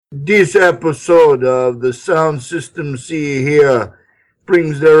This episode of the Sound System See Here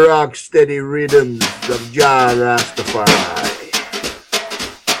brings the rock steady rhythms of Jah Rastafari.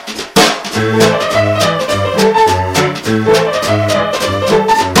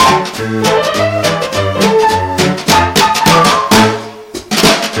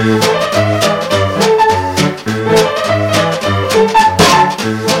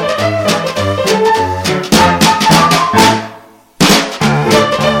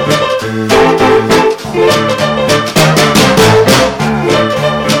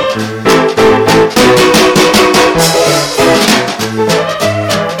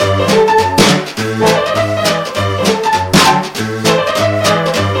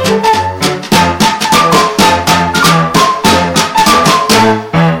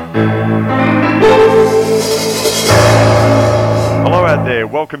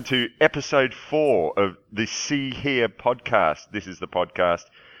 Welcome to episode 4 of the See Here podcast. This is the podcast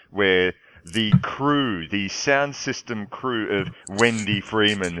where the crew, the sound system crew of Wendy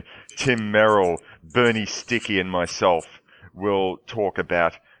Freeman, Tim Merrill, Bernie Sticky and myself will talk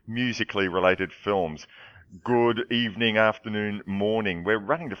about musically related films. Good evening, afternoon, morning. We're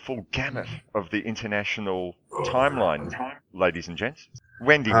running the full gamut of the international timeline, ladies and gents.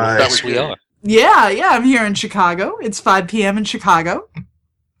 Wendy, we'll start with you. We are. Yeah, I'm here in Chicago. It's 5 p.m. in Chicago.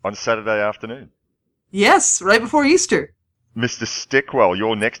 On Saturday afternoon. Yes, right before Easter. Mr. Stickwell,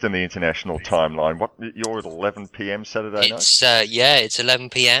 you're next in the international timeline. You're at 11 p.m. Saturday night? It's 11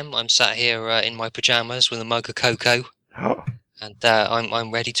 p.m. I'm sat here in my pajamas with a mug of cocoa, and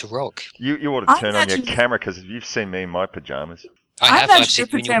I'm ready to rock. You ought to turn on your camera because you've seen me in my pajamas. I imagine your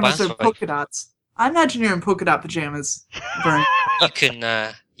pajamas are polka dots. I imagine you're in polka dot pajamas, Vern.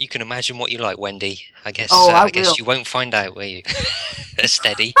 You can imagine what you like, Wendy. I guess. I guess you won't find out, will you?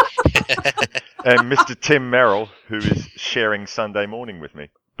 Steady. And Mr. Tim Merrill, who is sharing Sunday morning with me,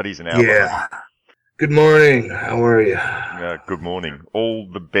 but he's an hour. Yeah. Good morning. How are you? Good morning. All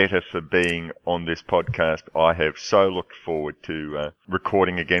the better for being on this podcast. I have so looked forward to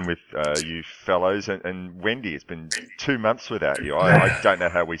recording again with you fellows. And Wendy, it's been 2 months without you. I don't know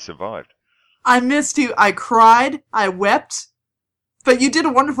how we survived. I missed you. I cried. I wept. But you did a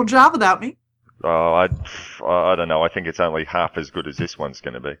wonderful job without me. Oh, I don't know. I think it's only half as good as this one's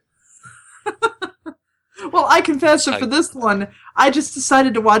going to be. Well, I confess that for this one, I just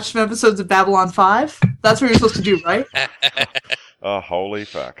decided to watch some episodes of Babylon 5. That's what you're supposed to do, right? Oh, holy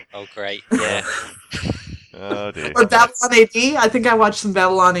fuck. Oh, great. Yeah. Oh, dear. Or Babylon AD. I think I watched some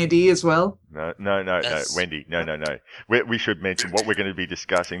Babylon AD as well. No, Wendy, no. We should mention what we're going to be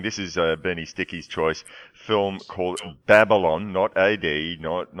discussing. This is Bernie Sticky's choice film called Babylon, not AD,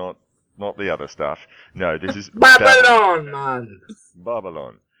 not the other stuff. No, this is Babylon, man.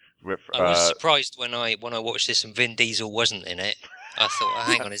 Babylon. I was surprised when I watched this and Vin Diesel wasn't in it. I thought,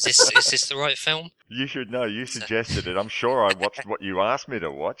 hang on, is this the right film? You should know. You suggested it. I'm sure I watched what you asked me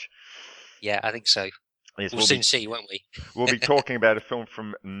to watch. Yeah, I think so. Yes, we'll soon see, won't we? We'll be talking about a film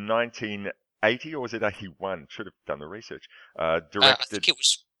from 1980, or was it 81? Should have done the research. Directed. I think it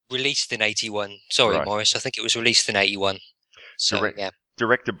was released in 81. Sorry, right. Morris. I think it was released in 81. So, yeah.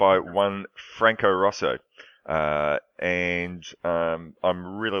 Directed by one Franco Rosso. And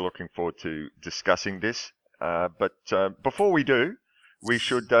I'm really looking forward to discussing this. But before we do, we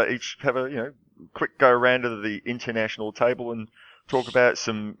should each have a quick go around to the international table and talk about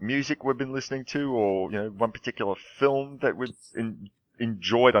some music we've been listening to, or one particular film that we've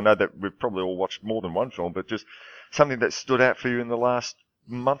enjoyed. I know that we've probably all watched more than one film, but just something that stood out for you in the last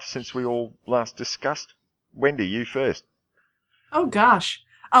month since we all last discussed. Wendy, you first. Oh gosh.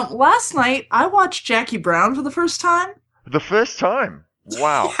 Last night I watched Jackie Brown for the first time. The first time?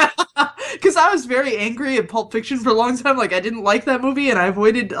 Wow. Because I was very angry at Pulp Fiction for a long time. Like, I didn't like that movie, and I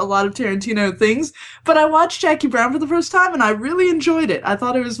avoided a lot of Tarantino things. But I watched Jackie Brown for the first time, and I really enjoyed it. I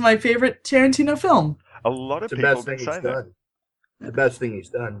thought it was my favorite Tarantino film. A lot of people say that. The best thing he's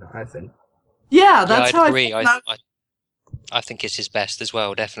done, I think. Yeah, that's how I agree. I think it's his best as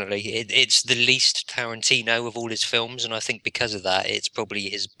well, definitely. It's the least Tarantino of all his films, and I think because of that, it's probably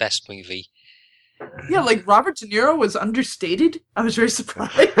his best movie. Yeah, like Robert De Niro was understated. I was very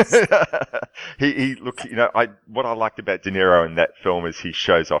surprised. What I liked about De Niro in that film is he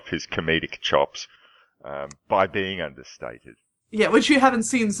shows off his comedic chops by being understated. Yeah, which you haven't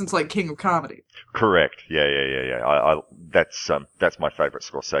seen since like King of Comedy. Correct. Yeah. That's my favorite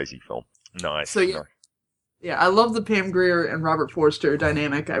Scorsese film. Nice. So yeah, I love the Pam Grier and Robert Forster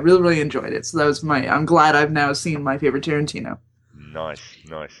dynamic. I really, really enjoyed it. So that was I'm glad I've now seen my favorite Tarantino. Nice.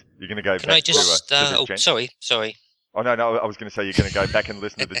 You're going to go Can back I just, to sorry. Oh, no, I was going to say you're going to go back and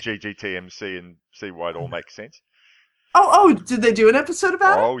listen to the GGTMC and see why it all makes sense. Oh, did they do an episode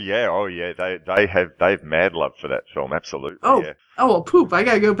about it? Oh yeah. They've mad love for that film. Absolutely. Oh, Yeah. well, poop. I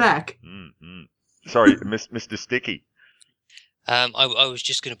gotta go back. Mm. Sorry, Mr. Sticky. I was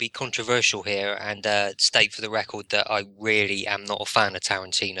just going to be controversial here and state for the record that I really am not a fan of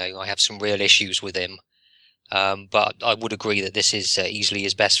Tarantino. I have some real issues with him. But I would agree that this is easily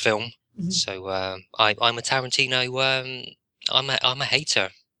his best film. Mhm. So I'm a Tarantino. I'm a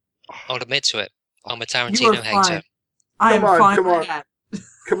hater. I'll admit to it. I'm a You Tarantino are hater. fine. I am Come on, fine come with on. that.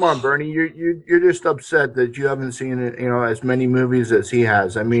 Come on, Bernie. You're just upset that you haven't seen it, as many movies as he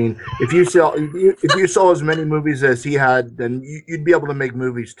has. I mean, if you saw as many movies as he had, then you'd be able to make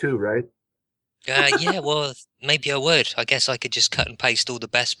movies too, right? Yeah, well, maybe I would. I guess I could just cut and paste all the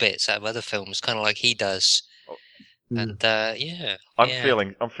best bits out of other films, kind of like he does. And yeah,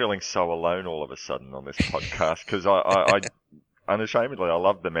 I'm feeling so alone all of a sudden on this podcast because I unashamedly I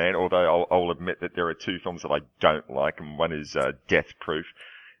love the man. Although I'll admit that there are two films that I don't like, and one is Death Proof,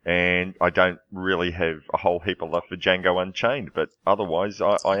 and I don't really have a whole heap of love for Django Unchained. But otherwise,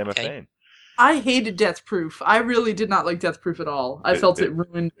 I am a fan. I hated Death Proof. I really did not like Death Proof at all. I felt it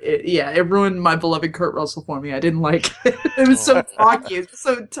ruined it. Yeah, it ruined my beloved Kurt Russell for me. I didn't like it. It was so talky. It was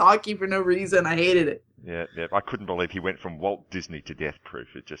so talky for no reason. I hated it. Yeah. I couldn't believe he went from Walt Disney to Death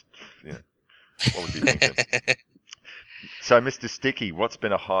Proof. It just, what was he thinking? So, Mr. Sticky, what's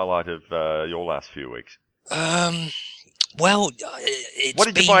been a highlight of your last few weeks? Well, it's what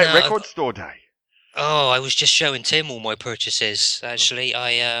did you buy at Record Store Day? Oh, I was just showing Tim all my purchases. Actually,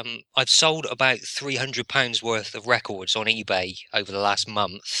 I've sold about £300 worth of records on eBay over the last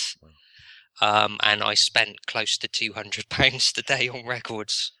month, and I spent close to £200 today on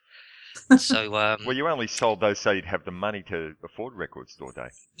records. So, well, you only sold those so you'd have the money to afford Record Store Day.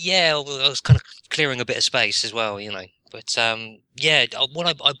 Yeah, well, I was kind of clearing a bit of space as well, But yeah, I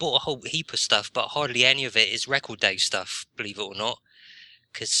bought a whole heap of stuff, but hardly any of it is Record Day stuff, believe it or not.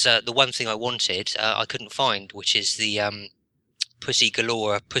 Because the one thing I wanted, I couldn't find, which is the Pussy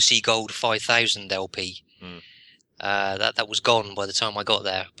Galore Pussy Gold 5000 LP. That was gone by the time I got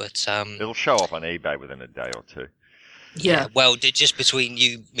there. But it'll show up on eBay within a day or two. Yeah. Well, just between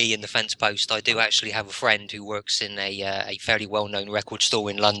you, me, and the fence post, I do actually have a friend who works in a fairly well-known record store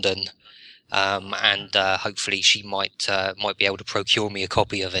in London, and hopefully she might be able to procure me a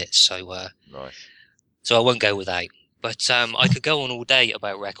copy of it. So nice. So I won't go without. But I could go on all day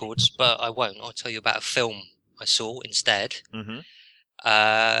about records, but I won't. I'll tell you about a film I saw instead,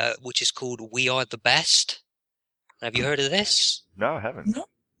 which is called We Are the Best. Have you heard of this? No, I haven't. No.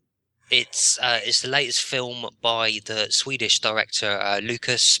 It's the latest film by the Swedish director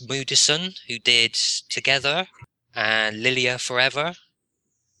Lukas Moodysson, who did Together and Lilia Forever.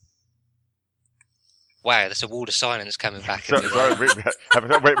 Wow, there's a wall of silence coming back. Sorry,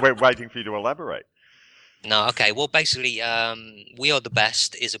 we're waiting for you to elaborate. No, okay. Well, basically, We Are the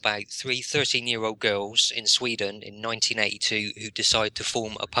Best is about three 13-year-old girls in Sweden in 1982 who decide to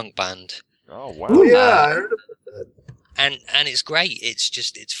form a punk band. Oh, wow. Oh, yeah, I heard about that. And it's great.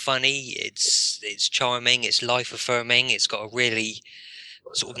 It's funny. It's charming. It's life affirming. It's got a really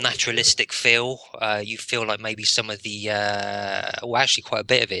sort of naturalistic feel. You feel like maybe some of the well, actually quite a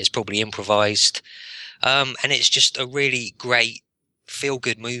bit of it is probably improvised. And it's just a really great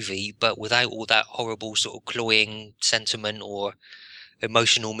feel-good movie, but without all that horrible sort of cloying sentiment or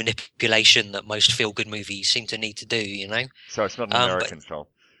emotional manipulation that most feel-good movies seem to need to do. So it's not an American film.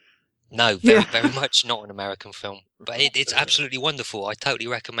 No, very much not an American film, but it's absolutely wonderful. I totally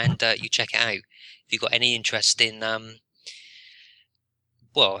recommend you check it out. If you've got any interest in,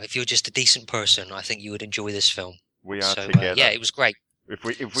 well, if you're just a decent person, I think you would enjoy this film. We Are Together. Yeah, it was great. If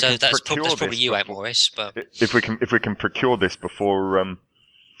we so that's probably this you, Aunt Morris. But if we can procure this before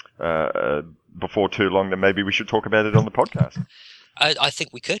too long, then maybe we should talk about it on the podcast. I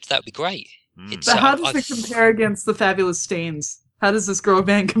think we could. That'd be great. But how does it compare against the Fabulous Stains? How does this girl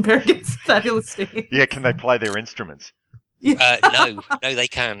band compare against Fabulous Stains? Yeah, can they play their instruments? No, they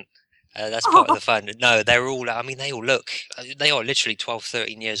can't. That's part of the fun. No, they're all, I mean, they all look, they are literally 12,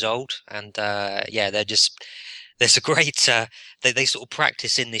 13 years old. And yeah, there's a great, they sort of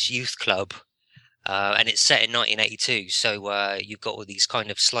practice in this youth club. And it's set in 1982. So you've got all these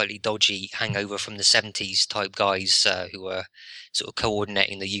kind of slightly dodgy hangover from the 70s type guys who are sort of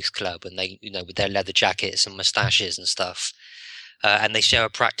coordinating the youth club. And they, with their leather jackets and mustaches and stuff. And they share a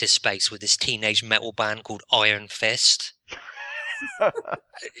practice space with this teenage metal band called Iron Fist.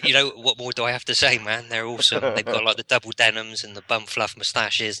 What more do I have to say, man? They're awesome. They've got like the double denims and the bum fluff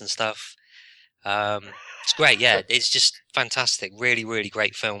mustaches and stuff. It's great, yeah. It's just fantastic. Really, really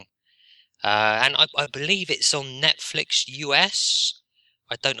great film. And I believe it's on Netflix US.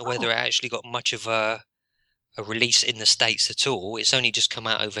 I don't know whether it actually got much of a a release in the States at all. It's only just come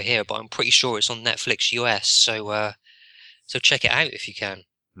out over here, but I'm pretty sure it's on Netflix US. So check it out if you can.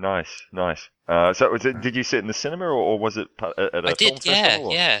 Nice. So did you see it in the cinema, or was it at a film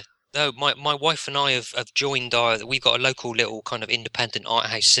festival? Yeah. No, my wife and I have joined we've got a local little kind of independent art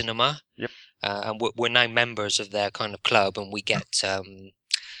house cinema. Yep. And we're now members of their kind of club, and we get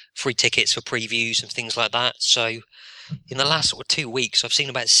free tickets for previews and things like that. So in the last sort of 2 weeks, I've seen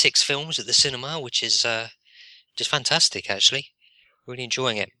about 6 films at the cinema, which is just fantastic, actually. Really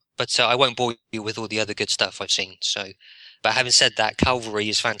enjoying it. But I won't bore you with all the other good stuff I've seen. So, but having said that, Calvary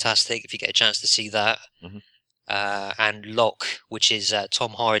is fantastic if you get a chance to see that. Mm-hmm. And Locke, which is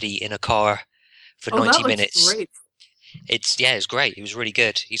Tom Hardy in a car for 90 that minutes. Great. It's great. It was really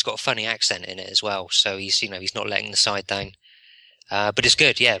good. He's got a funny accent in it as well, so he's not letting the side down. But it's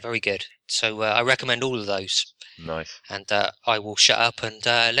good, yeah, very good. So I recommend all of those. Nice. And I will shut up and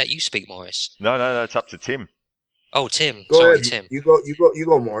let you speak, Morris. No, it's up to Tim. Oh, Tim. Go ahead. Tim. You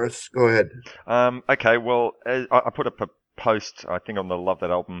go, Morris. Go ahead. Okay. Well, I put up a post, I think, on the Love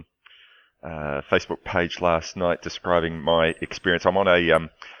That Album Facebook page last night describing my experience. I'm on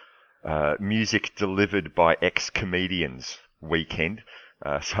a music delivered by ex-comedians weekend.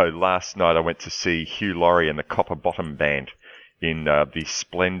 So last night I went to see Hugh Laurie and the Copper Bottom Band in the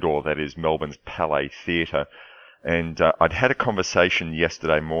Splendor that is Melbourne's Palais Theatre. And I'd had a conversation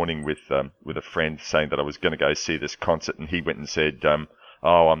yesterday morning with a friend saying that I was going to go see this concert, and he went and said,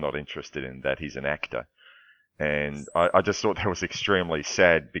 "Oh, I'm not interested in that. He's an actor." And I just thought that was extremely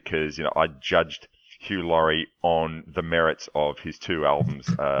sad because I judged Hugh Laurie on the merits of his 2 albums,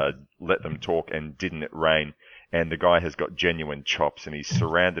 Let Them Talk and Didn't It Rain. And the guy has got genuine chops, and he's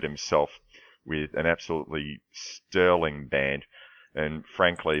surrounded himself with an absolutely sterling band. And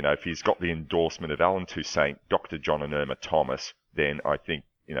frankly, if he's got the endorsement of Alan Toussaint, Dr. John and Irma Thomas, then I think,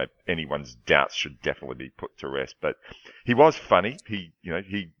 anyone's doubts should definitely be put to rest. But he was funny.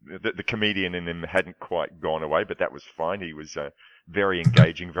 The comedian in him hadn't quite gone away, but that was fine. He was very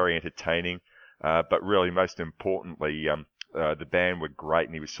engaging, very entertaining. But really, most importantly, the band were great,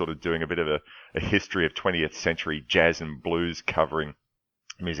 and he was sort of doing a bit of a history of 20th century jazz and blues, covering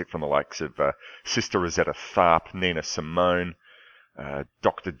music from the likes of Sister Rosetta Tharpe, Nina Simone,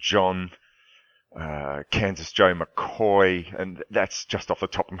 Dr. John, Kansas Joe McCoy, and that's just off the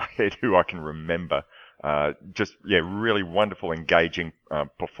top of my head who I can remember. Really wonderful, engaging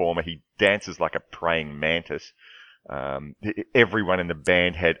performer. He dances like a praying mantis. Everyone in the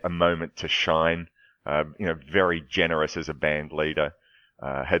band had a moment to shine. Very generous as a band leader.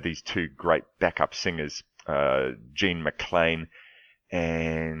 Had these 2 great backup singers, Jean McLean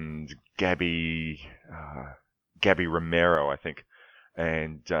and Gabby Romero, I think.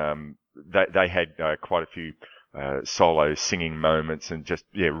 And they had quite a few solo singing moments, and just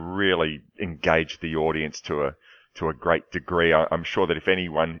really engaged the audience to a great degree. I'm sure that if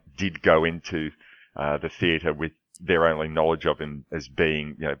anyone did go into the theatre with their only knowledge of him as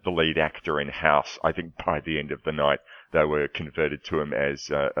being the lead actor in House, I think by the end of the night they were converted to him as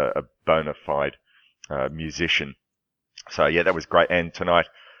a bona fide musician. So that was great. And tonight,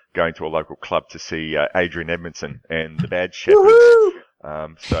 going to a local club to see Adrian Edmondson and the Bad Shepherds.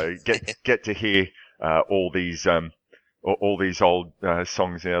 So get to hear all these old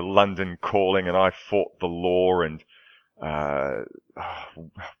songs, London Calling and I Fought the Law, and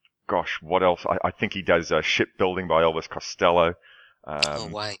what else? I think he does Shipbuilding by Elvis Costello.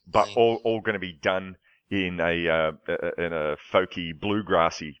 But all going to be done in a folky,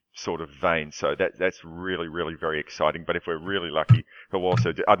 bluegrassy sort of vein. So that's really, really very exciting. But if we're really lucky, he'll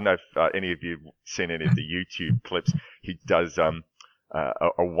also do, I don't know if any of you have seen any of the YouTube clips. He does a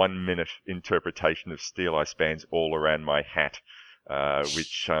 1-minute interpretation of Steel I Spans All Around My Hat,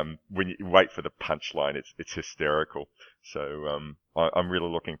 which when you wait for the punchline, it's hysterical. So I'm really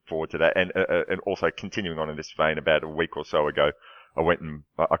looking forward to that. And also continuing on in this vein, about a week or so ago,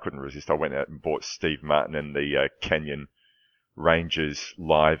 I couldn't resist. I went out and bought Steve Martin and the Canyon Rangers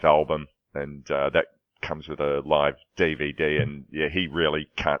live album, and that comes with a live DVD. And he really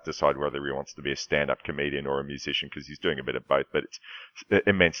can't decide whether he wants to be a stand-up comedian or a musician, because he's doing a bit of both. But it's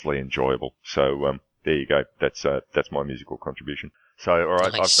immensely enjoyable. So there you go. That's my musical contribution. So all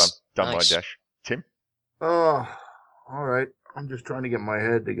right, nice. I've done my dash. Tim. Oh, all right. I'm just trying to get my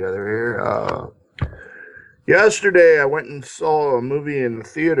head together here. Yesterday, I went and saw a movie in the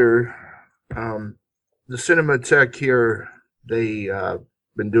theater. The Cinematheque here, they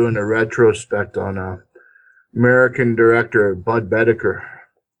been doing a retrospect on American director Bud Boetticher.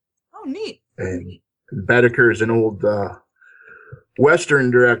 Oh, neat. And Boetticher is an old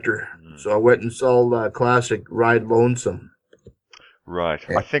Western director. So I went and saw the classic Ride Lonesome. Right.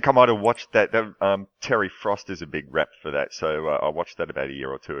 Yeah. I think I might have watched that. Terry Frost is a big rep for that, so I watched that about a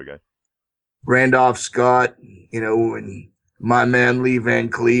year or two ago. Randolph Scott, and my man Lee Van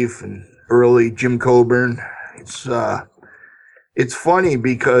Cleef and early Jim Coburn. It's funny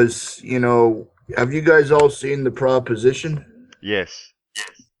because, have you guys all seen The Proposition? Yes.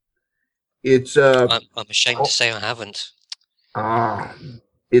 It's I'm ashamed to say I haven't.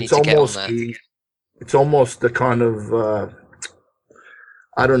 it's Need to get on almost that. it's almost the kind of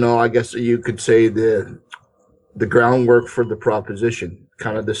I don't know, I guess you could say the groundwork for The Proposition,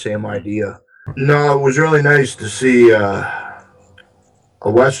 kind of the same idea. No, it was really nice to see a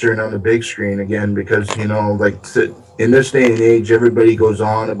Western on the big screen again because, in this day and age, everybody goes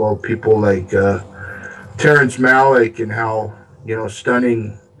on about people like Terrence Malick and how,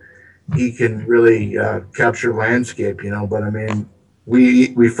 stunning he can really capture landscape, but I mean,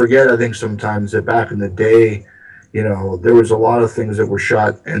 we forget, I think, sometimes that back in the day, there was a lot of things that were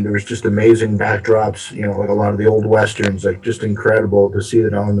shot and there was just amazing backdrops, like a lot of the old Westerns, like just incredible to see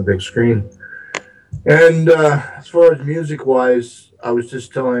it on the big screen. And as far as music-wise, I was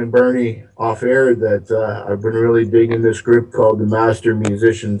just telling Bernie off air that I've been really digging this group called the Master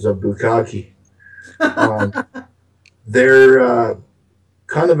Musicians of Bukkake. They're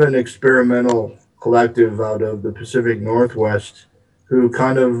kind of an experimental collective out of the Pacific Northwest who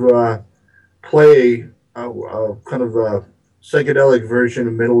kind of play kind of a psychedelic version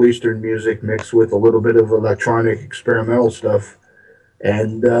of Middle Eastern music mixed with a little bit of electronic experimental stuff.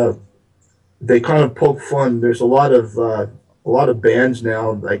 And they kind of poke fun. There's a lot of bands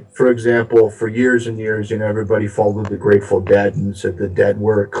now. Like, for example, for years and years, everybody followed the Grateful Dead and said the Dead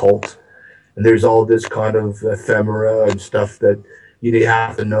were a cult. And there's all this kind of ephemera and stuff that you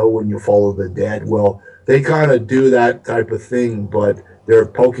have to know when you follow the Dead. Well, they kind of do that type of thing, but they're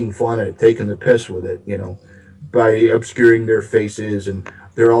poking fun at it, taking the piss with it, by obscuring their faces, and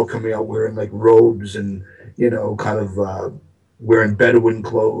they're all coming out wearing like robes and kind of wearing Bedouin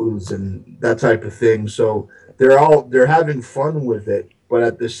clothes and that type of thing. So they're having fun with it, but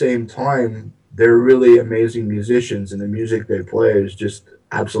at the same time, they're really amazing musicians, and the music they play is just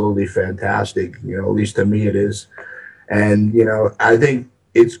absolutely fantastic. At least to me it is. And I think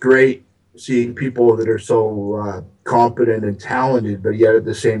it's great seeing people that are so competent and talented, but yet at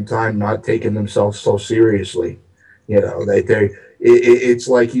the same time not taking themselves so seriously. It's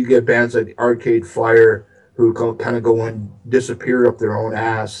like you get bands like Arcade Fire who kind of go and disappear up their own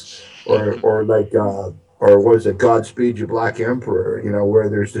ass, or like or what is it, Godspeed You Black Emperor, where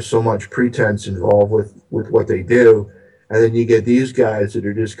there's just so much pretense involved with what they do. And then you get these guys that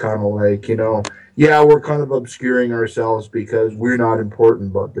are just kind of like, yeah, we're kind of obscuring ourselves because we're not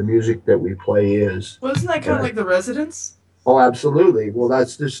important, but the music that we play is. Wasn't that kind of like The Residents? Oh, absolutely. Well,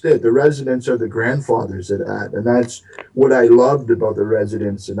 that's just it. The Residents are the grandfathers of that. And that's what I loved about the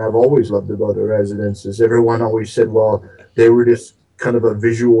Residents, and I've always loved about the Residents, is everyone always said, well, they were just kind of a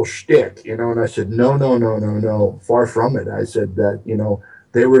visual shtick, and I said, no. Far from it. I said that,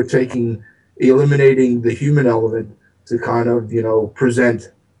 they were eliminating the human element to kind of,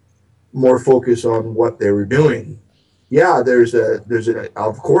 present more focus on what they were doing. Yeah,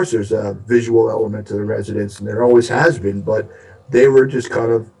 of course there's a visual element to the Residents, and there always has been, but they were just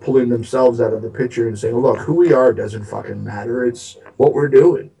kind of pulling themselves out of the picture and saying, look, who we are doesn't fucking matter. It's what we're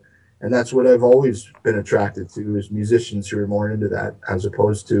doing. And that's what I've always been attracted to, is musicians who are more into that as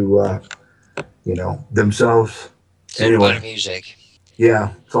opposed to, themselves. It's all about the music.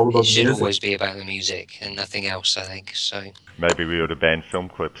 Yeah, it's all about It should music. always be about the music and nothing else, I think. So Maybe we ought to ban film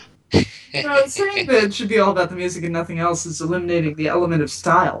clips. Saying that it should be all about the music and nothing else is eliminating the element of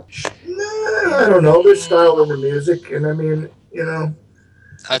style. I don't know. There's style in the music, and I mean, I don't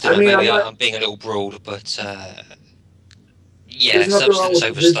know. Maybe I'm being a little broad, but yeah, substance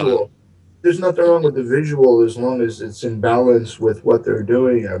over style. There's nothing wrong with the visual as long as it's in balance with what they're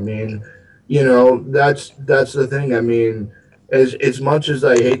doing. I mean, that's the thing. I mean, as much as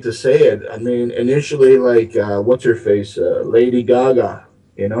I hate to say it, I mean, initially, like, what's her face, Lady Gaga,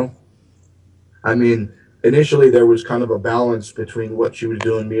 I mean, initially there was kind of a balance between what she was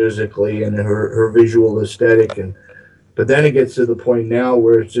doing musically and her visual aesthetic, but then it gets to the point now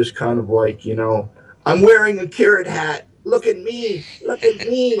where it's just kind of like, I'm wearing a carrot hat. Look at me.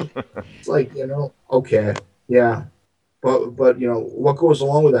 It's like, okay, yeah, but what goes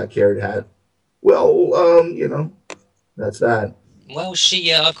along with that carrot hat? Well, that's that. Well,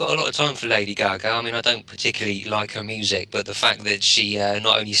 I've got a lot of time for Lady Gaga. I mean, I don't particularly like her music, but the fact that she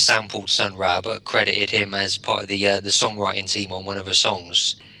not only sampled Sun Ra, but credited him as part of the songwriting team on one of her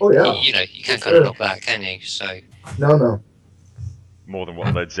songs. Oh, yeah. You can't kind of knock that, can you? So. No. More than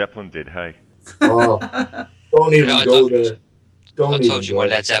what Led Zeppelin did, hey. Oh, don't even Don't I even told you my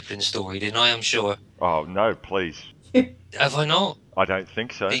go. Led Zeppelin story, didn't I? I'm sure. Oh no, please. Have I not? I don't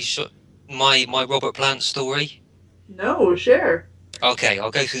think so. Are you sure? My Robert Plant story? No, share. Okay,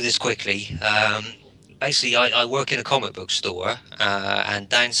 I'll go through this quickly. Basically, I work in a comic book store, and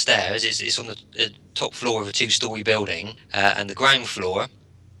downstairs it's on the top floor of a two-story building, and the ground floor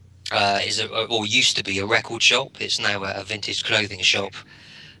is or used to be a record shop. It's now a vintage clothing shop.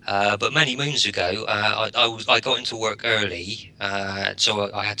 But many moons ago, I got into work early,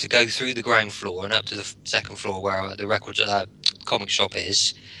 so I had to go through the ground floor and up to the second floor where the record comic shop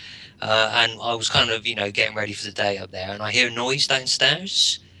is. And I was kind of, getting ready for the day up there, and I hear a noise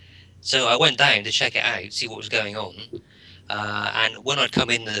downstairs. So I went down to check it out, see what was going on. And when I'd come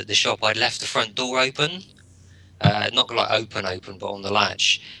in the shop, I'd left the front door open. Not like open, but on the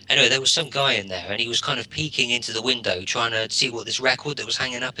latch. Anyway, there was some guy in there, and he was kind of peeking into the window, trying to see what this record that was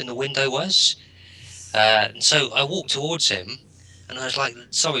hanging up in the window was. And so I walked towards him, and I was like,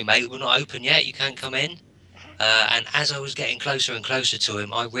 "Sorry, mate, we're not open yet. You can't come in." And as I was getting closer and closer to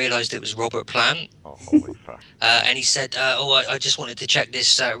him, I realised it was Robert Plant. Oh, holy fuck. And he said, I just wanted to check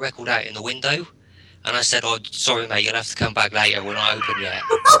this record out in the window. And I said, "Oh, sorry, mate, you'll have to come back later. We're not open yet."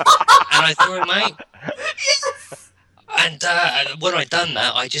 And I threw him out. And when I'd done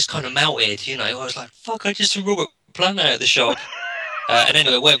that, I just kind of melted, I was like, fuck, I just threw Robert Plant out of the shop. And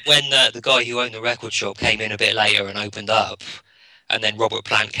anyway, when the guy who owned the record shop came in a bit later and opened up, and then Robert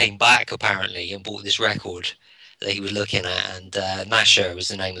Plant came back, apparently, and bought this record that he was looking at, and Nasher was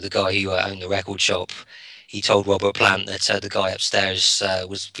the name of the guy who owned the record shop. He told Robert Plant that the guy upstairs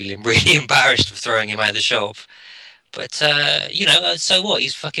was feeling really embarrassed for throwing him out of the shop. But, so what?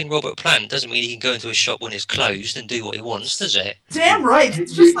 He's fucking Robert Plant. Doesn't mean he can go into a shop when it's closed and do what he wants, does it? Damn right.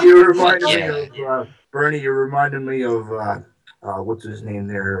 It's just like You reminded Yeah. me of Bernie. You reminded me of what's his name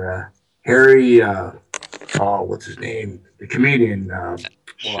there? Harry. What's his name? The comedian.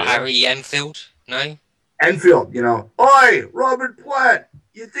 Harry Enfield? No? Enfield. Oi, Robert Plant.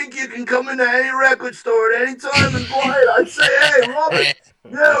 You think you can come into any record store at any time and play it? I'd say, hey, Robert.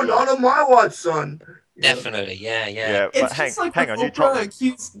 No, not on my watch, son. Definitely, yeah. Yeah, but It's hang just like on, when you told Oprah me.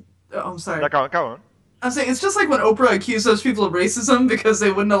 accused. Oh, I'm sorry. No, go on. I'm saying it's just like when Oprah accused those people of racism because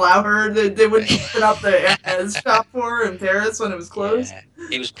they wouldn't allow her. They wouldn't open up the shop for her in Paris when it was closed. Yeah.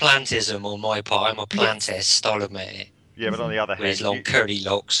 It was plantism on my part. I'm a plantist, I'll admit it. Yeah, but on the other With his hand, long curly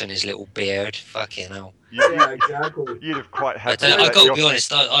locks and his little beard. Fucking hell. Yeah, exactly. you'd have quite But happily I let got to your- be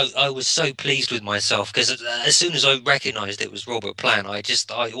honest, I was so pleased with myself because as soon as I recognised it was Robert Plant, I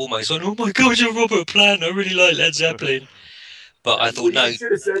almost went, "Oh my God, you're Robert Plant! I really like Led Zeppelin." But I thought, no, You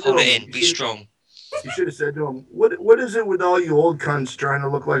should have said to hold it him, in, be strong. You should have said to him, "What is it with all you old cunts trying to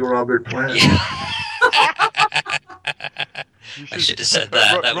look like Robert Plant?" You I should have said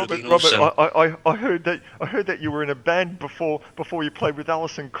that. That would have been Robert, awesome. I heard that you were in a band before you played with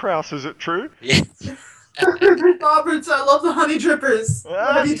Alison Krauss. Is it true? Yeah. Roberts, I love the Honey Drippers.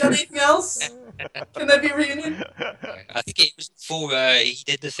 Have you done anything else? Can that be a reunion? I think it was before he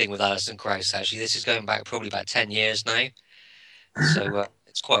did the thing with Alison Krauss. Actually, this is going back probably about 10 years now. So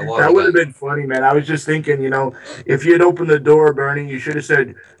it's quite a while That would have ago. been funny, man. I was just thinking, if you had opened the door, Bernie, you should have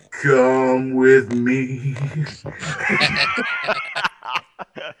said, "Come with me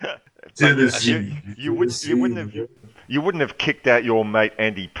to the sea." You wouldn't have kicked out your mate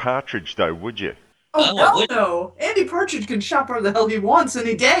Andy Partridge, though, would you? Oh, Oh, I hell would. no. Andy Partridge can shop where the hell he wants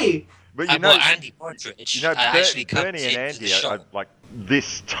any day. But Well, Andy Partridge actually comes Bernie and into the Andy are shop. like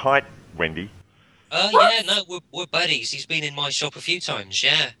this tight, Wendy. Yeah, no, we're buddies. He's been in my shop a few times,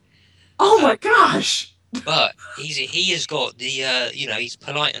 yeah. Oh my gosh. But he has got the he's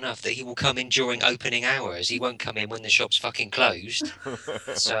polite enough that he will come in during opening hours. He won't come in when the shop's fucking closed.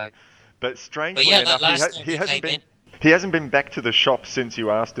 So, But strangely but yeah, enough, that last time he hasn't came been. He hasn't been back to the shop since you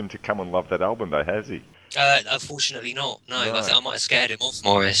asked him to come and love that album, though, has he? in, unfortunately not. No, I No. think I might have scared him off,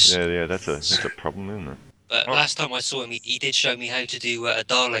 Morris. Yeah, that's a problem, isn't it? But Oh. last time I saw him, he did show me how to do a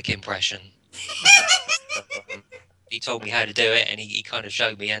Dalek impression. He told me how to do it, and he kind of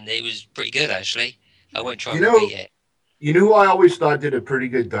showed me, and it was pretty good actually. I won't try and repeat it. You know who I always thought did a pretty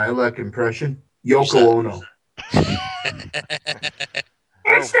good dialect impression? Who's that? Yoko Ono.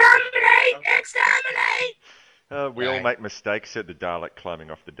 Exterminate! Exterminate! We all Right. make mistakes, said the Dalek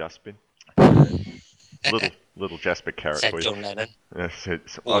climbing off the dustbin. little Jasper Carrot Said for you. John Lennon. Oh,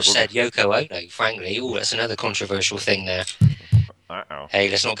 Or said Yoko Ono, frankly. Oh, that's another controversial thing there. Uh-oh. Hey,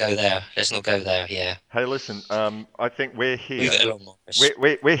 let's not go there. Let's not go there, yeah. Hey, listen, I think we're here. Move it along,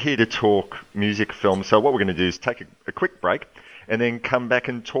 Morris. We're here to talk music, film. So what we're going to do is take a quick break, and then come back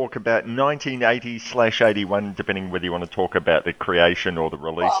and talk about 1980/81, depending whether you want to talk about the creation or the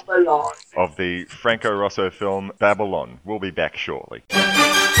release of the Franco Rosso film Babylon. We'll be back shortly.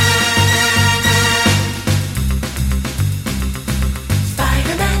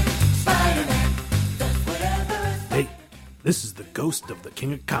 Hey, this is the ghost of the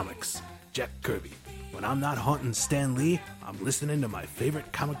King of Comics, Jack Kirby. When I'm not haunting Stan Lee, I'm listening to my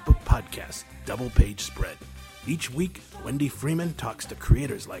favorite comic book podcast, Double Page Spread. Each week, Wendy Freeman talks to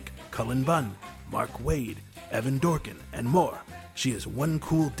creators like Cullen Bunn, Mark Waid, Evan Dorkin, and more. She is one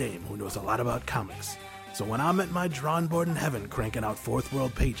cool dame who knows a lot about comics. So when I'm at my drawing board in heaven cranking out Fourth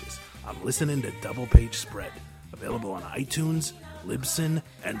World pages, I'm listening to Double Page Spread, available on iTunes, Libsyn,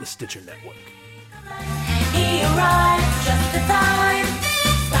 and the Stitcher Network. He arrived just in time.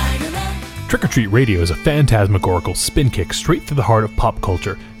 Spider-Man. Trick or Treat Radio is a phantasmagorical spin kick straight through the heart of pop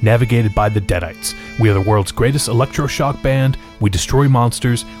culture, navigated by the Deadites. We are the world's greatest electroshock band, we destroy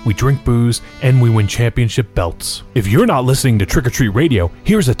monsters, we drink booze, and we win championship belts. If you're not listening to Trick or Treat Radio,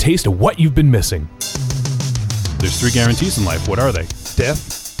 here's a taste of what you've been missing. There's 3 guarantees in life. What are they?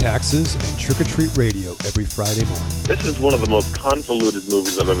 Death, taxes, and Trick or Treat Radio every Friday morning. This is one of the most convoluted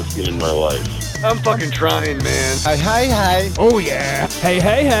movies I've ever seen in my life. I'm fucking trying, man. Hey. Oh, yeah.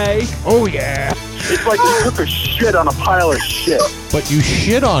 Hey. Oh, yeah. It's like you took a shit on a pile of shit. But you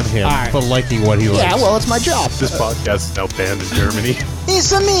shit on him for liking what he likes. Yeah, well, it's my job. This podcast is now banned in Germany.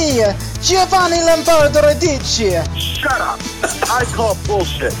 It's me, Giovanni Lombardo Radici. Shut up. I call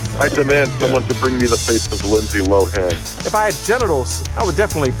bullshit. I demand someone to bring me the face of Lindsay Lohan. If I had genitals, I would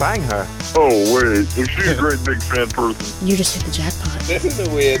definitely bang her. Oh, wait. Is she a great big fan person? You just hit the jackpot. This is a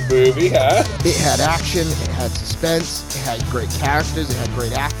weird movie, huh? It had action, it had suspense, it had great characters, it had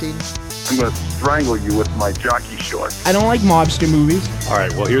great acting. I'm going to strangle you with my jockey shorts. I don't like mobster movies. All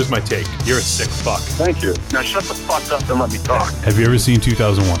right, well, here's my take. You're a sick fuck. Thank you. Now shut the fuck up and let me talk. Have you ever seen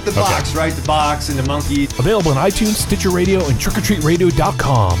 2001? The box, right? The box and the monkey. Available on iTunes, Stitcher Radio, and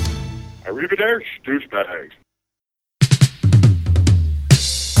trickortreatradio.com. Arrivederci, douchebags.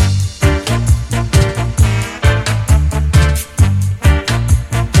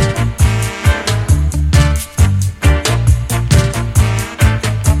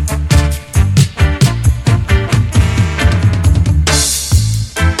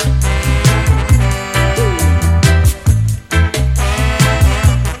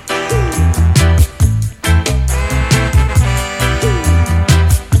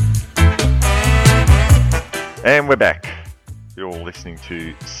 And we're back. You're listening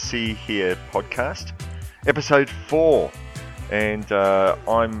to See Here podcast, episode 4. And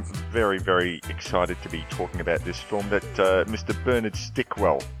I'm very, very excited to be talking about this film that Mr. Bernard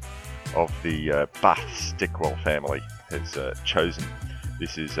Stickwell of the Bath Stickwell family has chosen.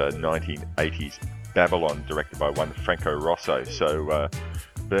 This is 1980s Babylon, directed by one Franco Rosso. So,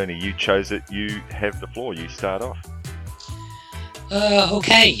 Bernie, you chose it. You have the floor. You start off.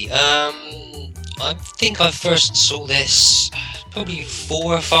 Okay. I think I first saw this probably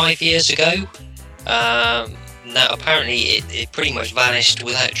 4 or 5 years ago. Now, apparently, it pretty much vanished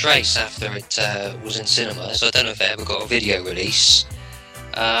without trace after it was in cinema, so I don't know if it ever got a video release.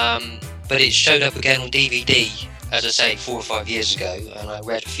 But it showed up again on DVD, as I say, 4 or 5 years ago, and I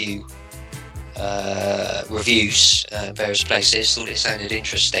read a few reviews in various places, thought it sounded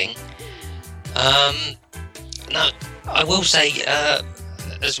interesting. Now, I will say,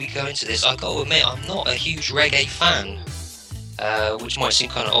 as we go into this, I've got to admit I'm not a huge reggae fan, which might seem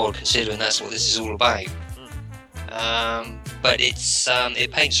kind of odd considering that's what this is all about. But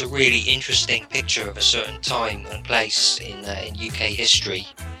it paints a really interesting picture of a certain time and place in UK history,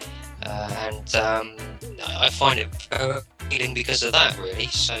 and I find it appealing because of that, really.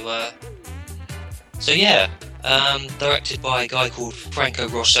 So yeah, directed by a guy called Franco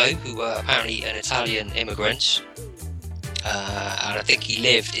Rosso, who apparently an Italian immigrant. And I think he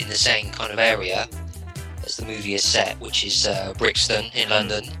lived in the same kind of area as the movie is set, which is Brixton in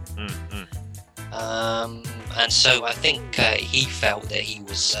London. And so I think he felt that he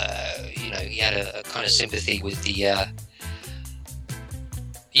was, he had a kind of sympathy with the,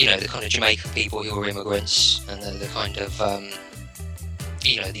 the kind of Jamaican people who were immigrants and the kind of,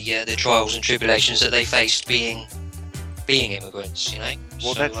 the trials and tribulations that they faced being immigrants,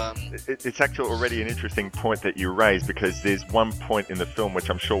 Well, so, it's actually already an interesting point that you raised, because there's one point in the film which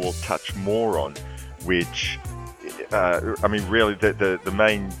I'm sure we'll touch more on, which, really the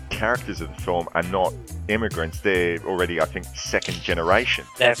main characters of the film are not immigrants. They're already, I think, second generation.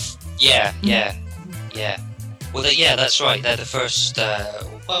 Yeah. Well, that's right. They're the first,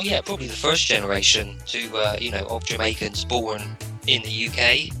 probably the first generation to, of Jamaicans born in the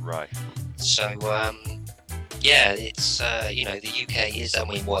UK. Right. So, yeah, it's the UK is. I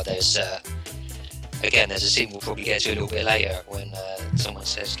mean, there's again, there's a scene we'll probably get to a little bit later when someone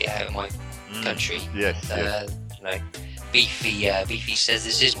says, "Get out of my country." Yes. Beefy says,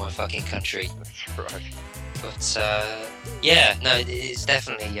 "This is my fucking country." That's right. But it's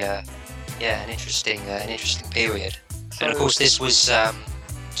definitely an interesting period. And of course, this was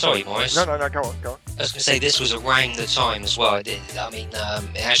sorry, Morris. No, go on. I was going to say this was around the time as well. It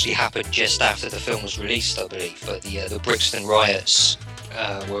actually happened just after the film was released, I believe. But the Brixton riots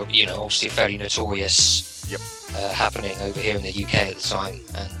were, obviously fairly notorious. Yep. Happening over here in the UK at the time,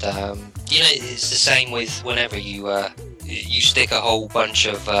 and it's the same with whenever you stick a whole bunch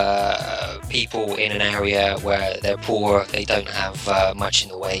of people in an area where they're poor, they don't have much in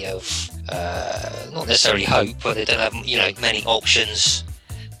the way of not necessarily hope, but they don't have many options,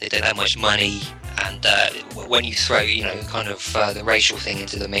 they don't have much money, and when you throw the racial thing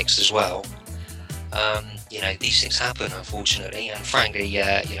into the mix as well, these things happen, unfortunately, and frankly,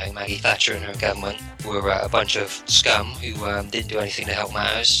 Maggie Thatcher and her government were a bunch of scum who didn't do anything to help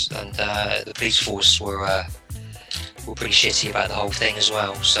matters, and the police force were pretty shitty about the whole thing as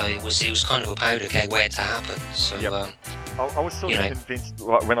well. So it was kind of a powder keg waiting to happen. So I was sort of convinced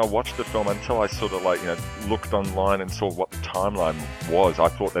when I watched the film, until I sort of looked online and saw what the timeline was. I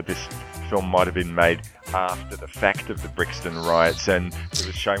thought that this film might have been made after the fact of the Brixton riots, and it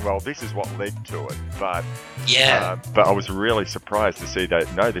was showing, well, this is what led to it. But but I was really surprised to see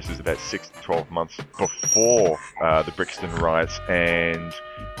that no, this is about 6 to 12 months before the Brixton riots, and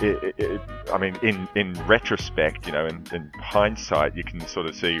I mean, in retrospect, in hindsight, you can sort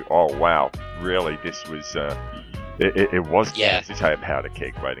of see, oh wow, really, this was it was this is how powder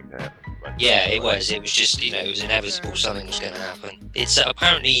keg waiting to happen. Yeah, it was. It was just, it was inevitable something was going to happen. It's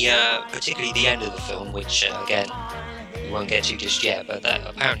apparently, particularly the end of the film, which, again, we won't get to just yet, but that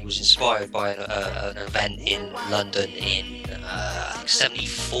apparently was inspired by an event in London in, I think,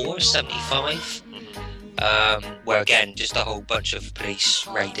 74, 75, where, again, just a whole bunch of police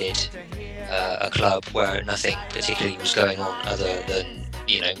raided a club where nothing particularly was going on other than,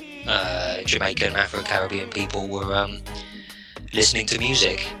 Jamaican, Afro-Caribbean people were listening to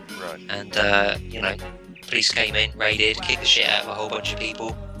music. Right. And, police came in, raided, kicked the shit out of a whole bunch of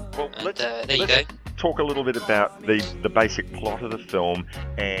people. Well, and, let's you go. Talk a little bit about the basic plot of the film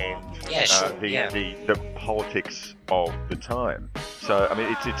and the politics of the time. So, I mean,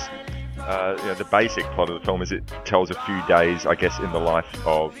 it's the basic plot of the film is it tells a few days, I guess, in the life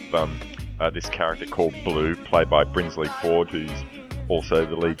of this character called Blue, played by Brinsley Ford, who's also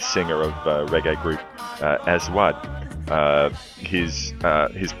the lead singer of reggae group Aswad. His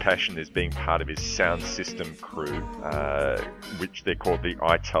passion is being part of his sound system crew, which they're called the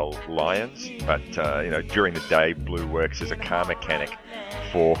ITEL Lions. But during the day, Blue works as a car mechanic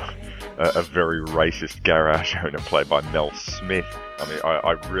for a very racist garage owner played by Mel Smith. I mean,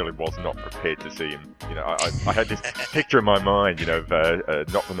 I really was not prepared to see him. I had this picture in my mind, of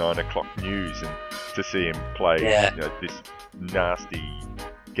Not the 9 o'clock news, and to see him play, this nasty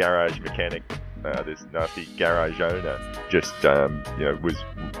garage mechanic. This nasty garage owner just, was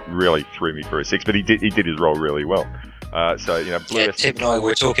really threw me for a six, but he did his role really well. Blue Tim and I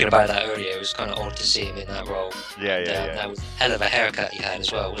were talking about that earlier. It was kind of odd to see him in that role. Yeah. That was a hell of a haircut he had as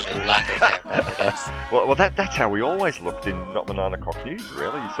well, wasn't it? Lack of haircut, I guess. Well, that's how we always looked in Not the 9 o'clock news,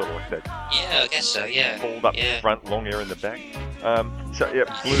 really. You sort of like that. Yeah, I guess so, yeah. Balled up front, long hair in the back.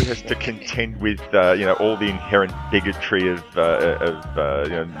 Blue has to contend with, all the inherent bigotry of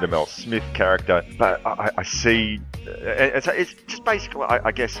the Mel Smith character. But I see, it's just basically,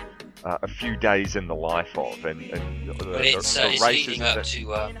 I guess, a few days in the life of, and it's leading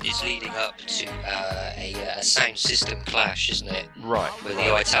up to a sound system clash, isn't it? Right. Where the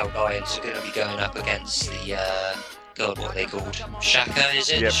ITEL Lions are going to be going up against the what are they called? Shaka, is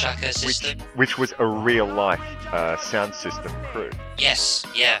it? Yep. Shaka system? Which was a real life sound system crew. Yes,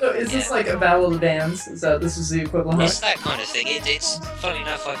 yeah. So is this like a battle of the bands? This is the equivalent? It's that kind of thing. It's funny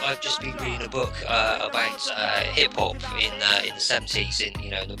enough. I've just been reading a book about hip hop in the 70s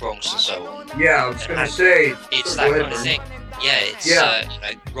in the Bronx and so on. Yeah, I was gonna say it's that kind of thing. Yeah, it's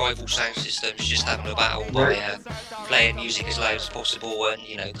rival sound systems just having a battle by playing music as loud as possible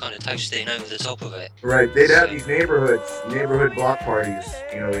and kind of toasting over the top of it. Right, they'd have these neighborhood block parties,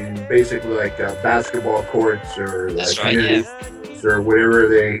 in basically like basketball courts or like communities or wherever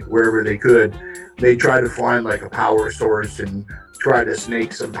they could. They try to find like a power source and try to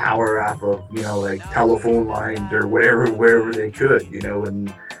snake some power off of like telephone lines or wherever they could,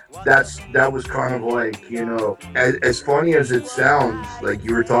 and that was kind of like, as funny as it sounds, like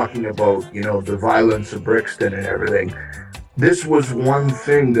you were talking about, the violence of Brixton and everything. this was one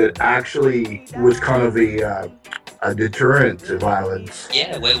thing that actually was kind of a deterrent to violence.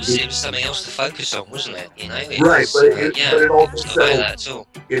 Yeah, well, it was something else to focus on, wasn't it? You know, Right, was, but it also was not like settled. that at all.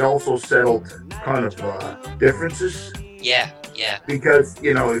 It also settled kind of differences. Yeah. Because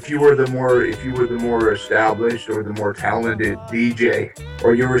if you were the more established or the more talented DJ,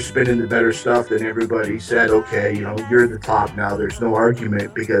 or you were spinning the better stuff, then everybody said, okay, you're the top now. There's no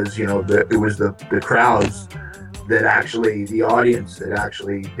argument, because it was the crowds that actually, the audience that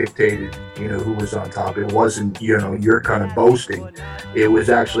actually dictated who was on top. It wasn't you're kind of boasting. It was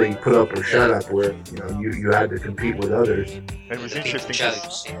actually put up or shut up, where you had to compete with others. It was interesting.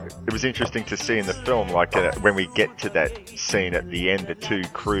 It was interesting to see in the film, like when we get to that scene at the end, the two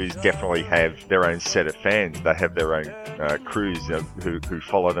crews definitely have their own set of fans. They have their own crews who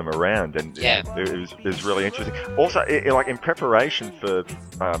follow them around, and it was really interesting. Also, like in preparation for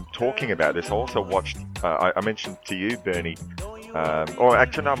talking about this, I also watched. I mentioned to you, Bernie. Or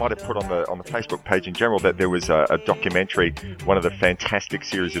actually, no, I might have put on the Facebook page in general that there was a documentary, one of the fantastic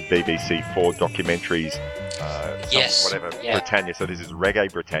series of BBC 4 documentaries. Britannia. So this is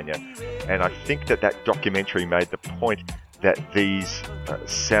Reggae Britannia, and I think that documentary made the point that these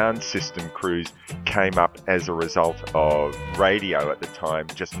sound system crews came up as a result of radio at the time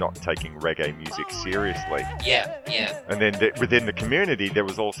just not taking reggae music seriously. Yeah. And then within the community, there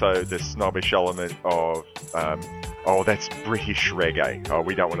was also the snobbish element of, oh, that's British reggae. Oh,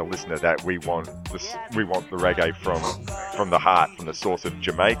 we don't want to listen to that. We want the reggae from the heart, from the source of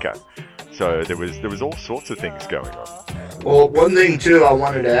Jamaica. So there was all sorts of things going on. Well, one thing too I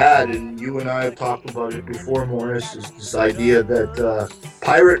wanted to add, and you and I have talked about it before, Morris, is this idea that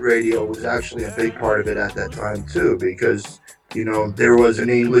pirate radio was actually a big part of it at that time too, because there was an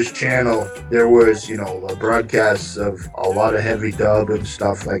English channel, there was broadcasts of a lot of heavy dub and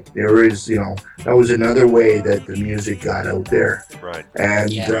stuff. Like there is, that was another way that the music got out there. Right.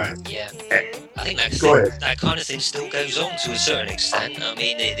 And I think that kind of thing still goes on to a certain extent. I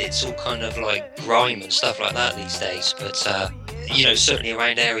mean, it's all kind of like grime and stuff like that these days. But certainly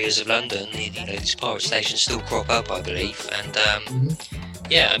around areas of London, these pirate stations still crop up, I believe. And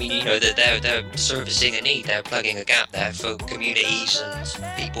yeah, I mean, they're servicing a need. They're plugging a gap there for communities and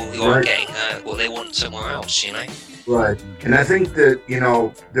people who aren't getting what they want somewhere else. Right. And I think that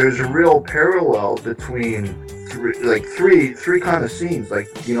there's a real parallel between three kind of scenes. Like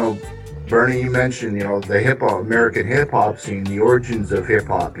Bernie, you mentioned, the American hip hop scene, the origins of hip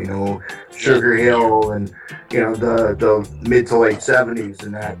hop, Sugar Hill and, the mid to late 70s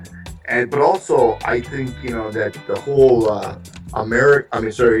and that. But also, I think, that the whole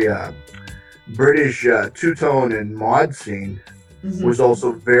British two-tone and mod scene was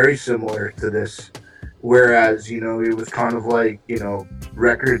also very similar to this. Whereas, it was kind of like,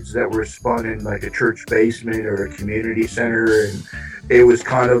 records that were spun in like a church basement or a community center, and it was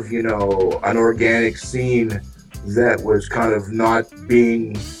kind of, an organic scene that was kind of not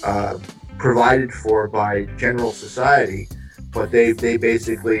being provided for by general society, but they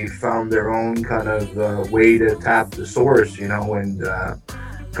basically found their own kind of way to tap the source, and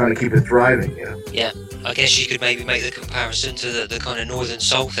kind of keep it thriving, Yeah, I guess you could maybe make the comparison to the kind of Northern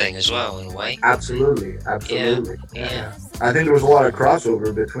Soul thing as well, in a way. Absolutely. Yeah. I think there was a lot of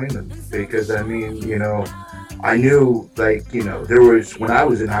crossover between them, because I mean, I knew, there was, when I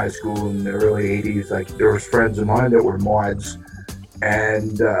was in high school in the early 80s, there was friends of mine that were mods,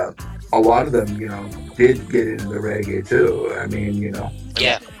 and a lot of them, did get into the reggae too. I mean,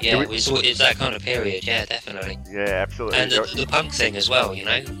 Yeah, it was that kind of period, yeah, definitely. Yeah, absolutely. And the punk thing as well,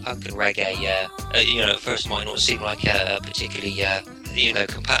 punk and reggae, at first might not seem like a particularly,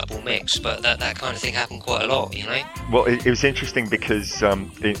 compatible mix, but that kind of thing happened quite a lot, Well, it was interesting because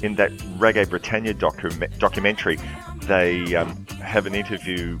in that Reggae Britannia documentary, they have an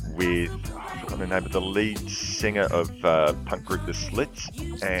interview with, I forgot the name of the lead singer of punk group The Slits.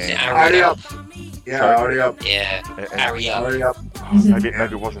 And Ari Up. Yeah, Ari Up. Yeah, Ari Up. Maybe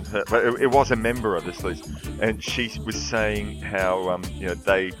it wasn't her, but it was a member of the Slits, and she was saying how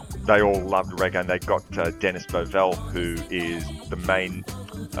they all loved reggae, and they got Dennis Bovell, who is the main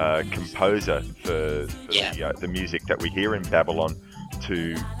composer for the music that we hear in Babylon,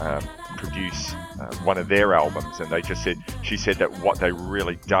 to produce one of their albums. And she said that what they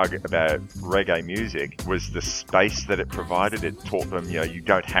really dug about reggae music was the space that it provided. It taught them, you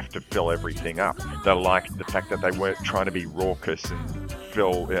don't have to fill everything up. They liked the fact that they weren't trying to be raucous and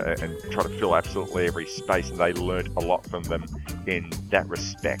fill and try to fill absolutely every space, and they learned a lot from them in that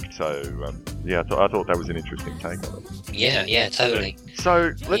respect. So I thought that was an interesting take on it. Yeah, totally.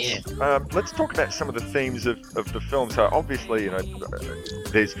 So let's talk about some of the themes of the film. So obviously,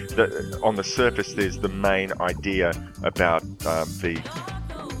 there's on the surface there's the main idea about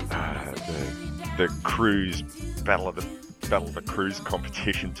the cruise battle of the cruise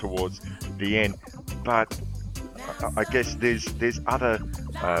competition towards the end, but I guess there's other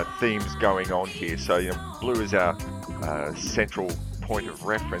themes going on here. So Blue is our central point of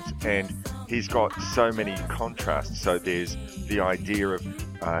reference, and he's got so many contrasts. So there's the idea of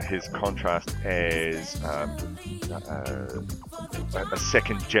his contrast as a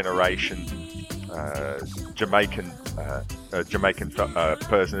second generation Jamaican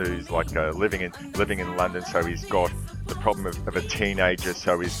person who's like living in London. So he's got the problem of a teenager.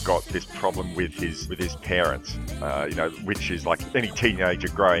 So he's got this problem with his parents, which is like any teenager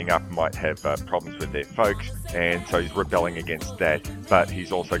growing up might have problems with their folks, and so he's rebelling against that. But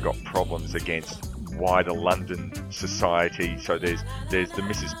he's also got problems against wider London society. So there's the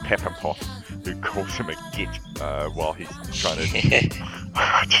Mrs. Pepperpot who calls him a git while he's trying to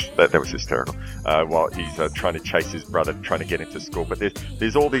that was hysterical. While he's trying to chase his brother, trying to get into school. But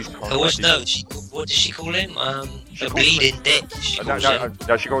there's all these what does she call him? A bleeding dick. No,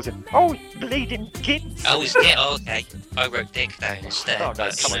 she calls him, oh, bleeding git. Oh, it's git. Oh, okay. I wrote dick down instead. Oh, no,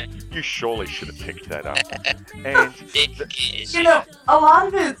 come on. You surely should have picked that up. And a lot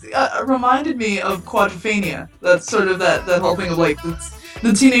of it reminded me of Quadrophenia. That's sort of that whole thing of like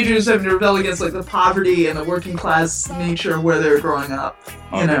the teenagers having to rebel against like the poverty and the working class nature of where they're growing up.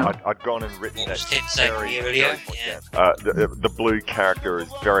 I'd gone and written that very the Blue character is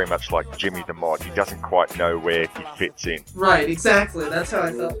very much like Jimmy the Mod. He doesn't quite know where he fits in. Right, exactly. That's how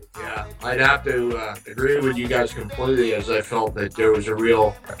I felt. Yeah, I'd have to agree with you guys completely, as I felt that there was a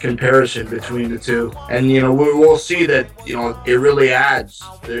real comparison between the two. And, we will see that, it really adds.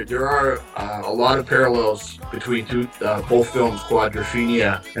 There are a lot of parallels between both films,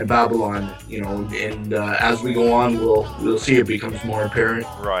 Quadrophenia and Babylon, and as we go on, we'll see it becomes more apparent.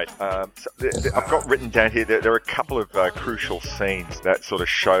 Right. I've got written down here that there are a couple of crucial scenes that sort of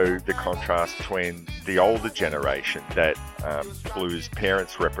show the contrast between the older generation that Blue's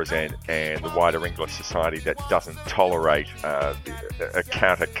parents represent and the wider English society that doesn't tolerate a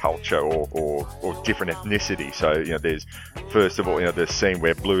counterculture or different ethnicity. So, there's, first of all, the scene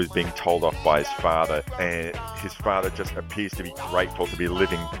where Blue is being told off by his father, and his father just appears to be grateful to be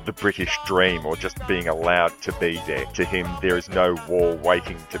living the British dream or just being allowed to be there. To him, there is no war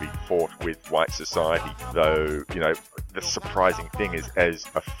waiting to be fought with white society. Though, the surprising thing is, as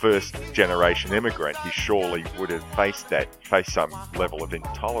a first generation immigrant, he surely would have faced some level of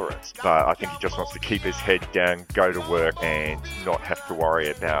intolerance. But I think he just wants to keep his head down, go to work, and not have to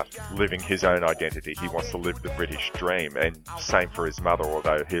worry about living his own identity. He wants to live the British dream, and same for his mother,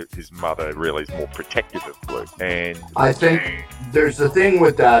 although his mother really is more protective of Blue. And I think there's the thing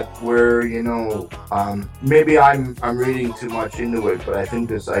with that where, maybe I'm reading too much into it, but I think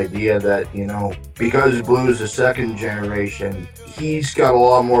this idea that, because Blue's a second generation, he's got a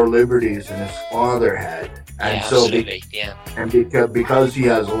lot more liberties than his father had. And absolutely. And because he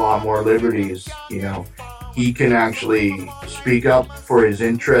has a lot more liberties, he can actually speak up for his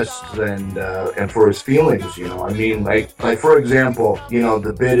interests and for his feelings. I mean, like for example,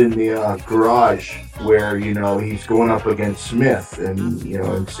 the bit in the garage where he's going up against Smith, and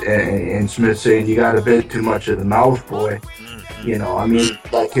and Smith saying, "You got a bit too much of the mouth, boy." I mean,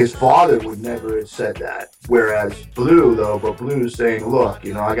 like his father would never have said that. Whereas Blue's saying, look,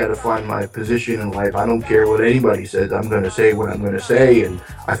 I got to find my position in life. I don't care what anybody says. I'm going to say what I'm going to say, and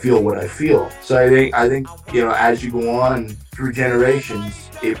I feel what I feel. So I think, as you go on through generations,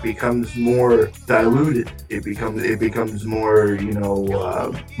 it becomes more diluted. It becomes more,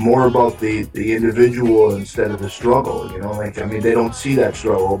 more about the individual instead of the struggle. They don't see that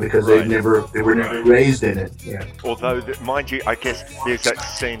struggle because they were never raised in it. Yeah. Although, mind you, I guess there's that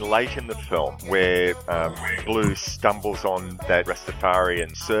scene late in the film where Blue stumbles on that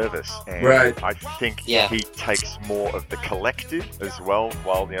Rastafarian service, and I think he takes more of the collective as well.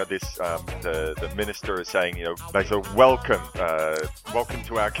 While this the minister is saying, they say, welcome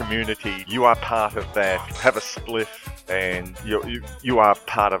to our community. You are part of that. Have a spliff and you are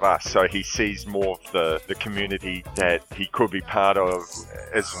part of us. So he sees more of the community that he could be part of,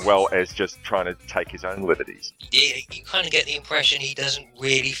 as well as just trying to take his own liberties. You kind of get the impression he doesn't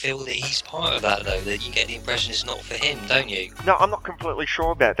really feel that he's part of that, though. That you get the impression it's not for him, don't you? No, I'm not completely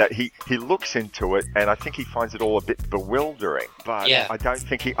sure about that. He looks into it, and I think he finds it all a bit bewildering. But Yeah. I don't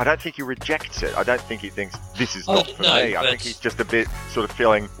think he rejects it. I don't think he thinks this is Oh, not for no, me. I but- think he's just a bit sort of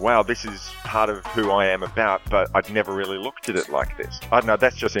feeling, wow, this is part of who I am about, but I'd never really looked at it like this. I don't know.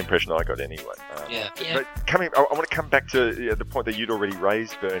 That's just the impression I got anyway. Yeah. But I want to come back to the point that you'd already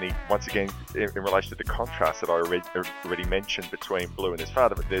raised, Bernie, once again, in relation to the contrast that I already mentioned between Blue and his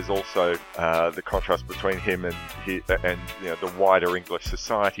father. But there's also the contrast between him and the wider English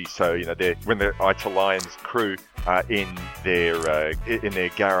society. So when the Ita Lions crew are in their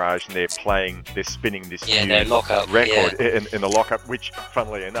garage and they're spinning this new their lockup record in the lockup, which,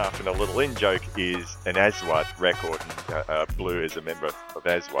 funnily enough, in a little in-joke, is an Aswad record. And, Blue is a member of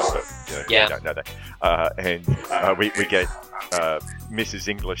Aswad, but we don't know that. And we get Mrs.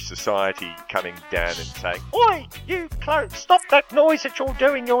 English Society coming down and saying, "Oi, you clone, stop that noise that you're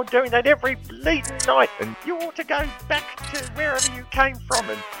doing. You're doing that every bleeding night, and you ought to go back to wherever you came from."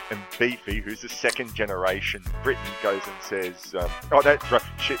 And Beefy, who's a second generation Briton, goes and says, "Oh, that's right."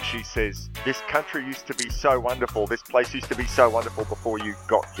 She says, "This country used to be so wonderful. This place used to be so wonderful before you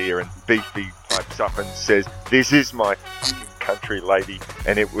got here." And Beefy pipes up and says, "This is my fucking country, lady,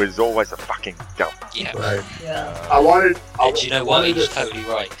 and it was always a fucking dump." Yeah. Right. Yeah. And you know what? He's totally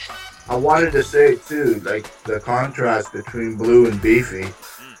right. I wanted to say too, like the contrast between Blue and Beefy,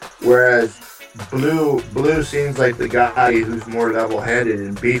 whereas Blue seems like the guy who's more level-headed,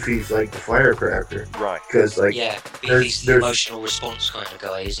 and Beefy's like the firecracker. Right. Because Beefy's the emotional response kind of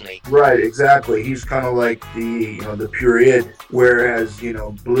guy, isn't he? Right, exactly. He's kind of like the pure id, whereas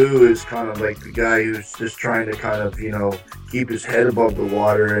Blue is kind of like the guy who's just trying to kind of keep his head above the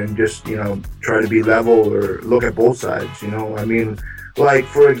water and just try to be level or look at both sides. I mean, like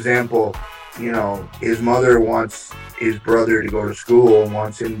for example, his mother wants his brother to go to school and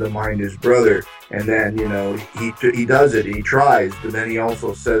wants him to mind his brother, and then he does it, he tries, but then he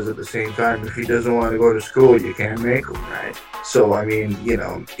also says at the same time, if he doesn't want to go to school, you can't make him, right? So I mean,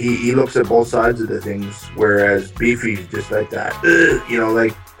 he looks at both sides of the things, whereas Beefy's just like that.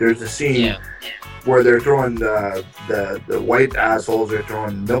 Like there's a scene where they're throwing the white assholes are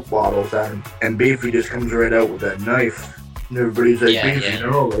throwing milk bottles at him, and Beefy just comes right out with that knife. And everybody's like, Beefy,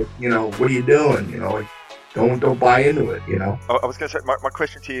 what are you doing? Don't buy into it, I was going to say, my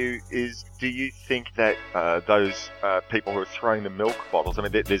question to you is, do you think that those people who are throwing the milk bottles, I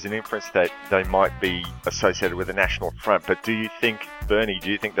mean, there's an inference that they might be associated with the National Front, but do you think, Bernie,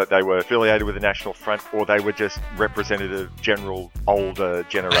 that they were affiliated with the National Front, or they were just representative general older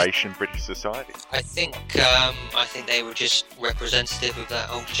generation British society? I think they were just representative of that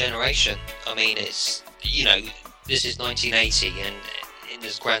older generation. I mean, it's, this is 1980, and in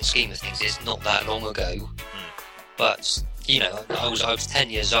the grand scheme of things, it's not that long ago. But I was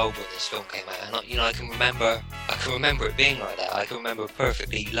 10 years old when this film came out, and I can remember it being like that. I can remember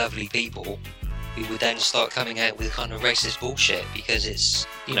perfectly lovely people who would then start coming out with kind of racist bullshit because it's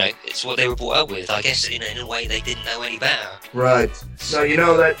what they were brought up with. I guess in a way they didn't know any better. Right. So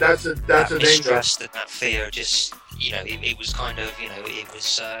that's a thing. Mistrust and that fear just. It was kind of,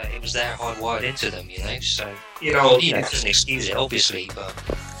 it was there hardwired into them, So, it doesn't excuse it, obviously, but...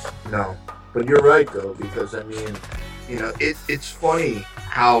 No, but you're right, though, because, I mean, it's funny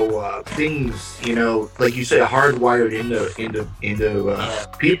how things, like you say, hardwired into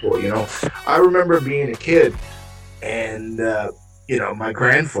people, I remember being a kid and, my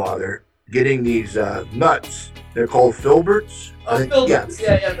grandfather getting these nuts. They're called Filberts. Filberts.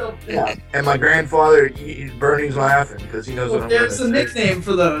 Yeah. And my grandfather, Bernie's laughing because he knows what I'm going to say. There's a nickname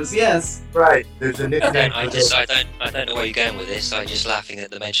for those, yes. Right, there's a nickname. I don't know where you're going with this. I'm just laughing at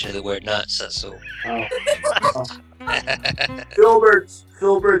the mention of the word nuts. That's all.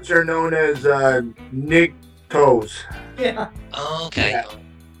 Filberts are known as Nick Toes. Yeah. Oh, okay. Yeah.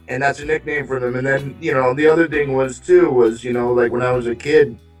 And that's a nickname for them. And then the other thing was like when I was a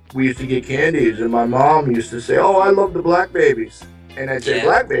kid, we used to get candies, and my mom used to say, "Oh, I love the black babies." And I'd say,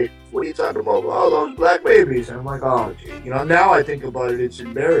 "Black babies? What are you talking about?" "Oh, those black babies." And I'm like, "Oh, gee." Now I think about it, it's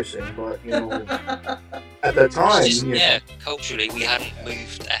embarrassing. But, at the time... culturally, we hadn't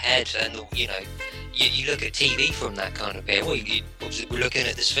moved ahead. And, you look at TV from that kind of period. We're looking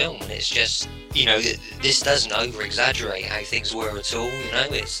at this film, and it's just, this doesn't over-exaggerate how things were at all,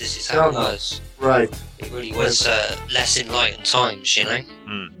 This is how it was. Right. It really was less enlightened times,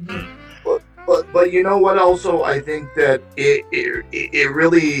 But But you know what? Also, I think that it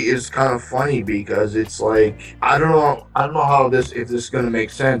really is kind of funny because it's like I don't know how if this is going to make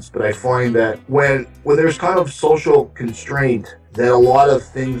sense, but I find that when there's kind of social constraint, that a lot of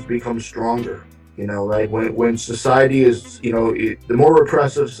things become stronger. You know, like when society is, you know, the more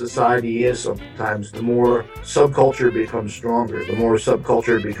repressive society is, sometimes the more subculture becomes stronger. The more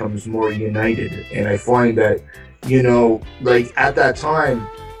subculture becomes more united, and I find that, you know, like at that time,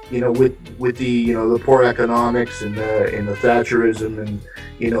 you know, with the, you know, the poor economics and the Thatcherism and,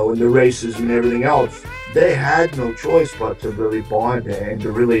 you know, and the racism and everything else, they had no choice but to really bond and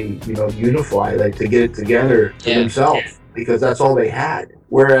to really, you know, unify, like to get it together to themselves, because that's all they had.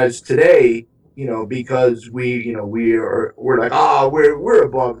 Whereas today, you know, because we're like, we're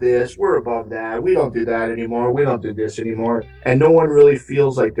above this, we're above that, we don't do that anymore, we don't do this anymore, and no one really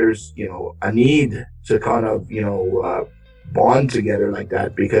feels like there's, you know, a need to kind of, you know, bond together like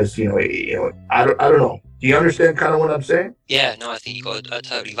that, because you know, I don't know. Do you understand kind of what I'm saying? Yeah, no, I think you got a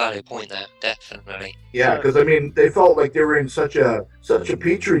totally valid point there, definitely. Yeah, because I mean, they felt like they were in such a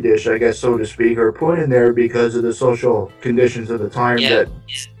petri dish, I guess, so to speak, or put in there because of the social conditions of the time that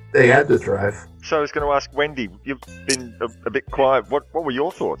they had to thrive. So I was going to ask Wendy, you've been a bit quiet. What were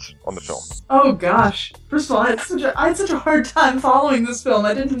your thoughts on the film? Oh gosh! First of all, I had such a hard time following this film.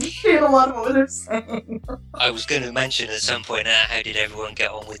 I didn't understand a lot of what they were saying. I was going to mention at some point, how did everyone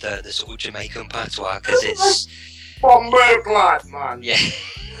get on with the sort of Jamaican patois? Because it's man. Yeah.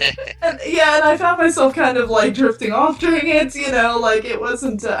 And I found myself kind of like drifting off during it. You know, like it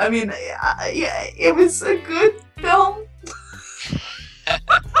wasn't. I mean, it was a good film.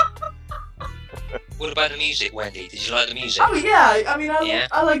 What about the music, Wendy? Did you like the music? Oh yeah, I mean,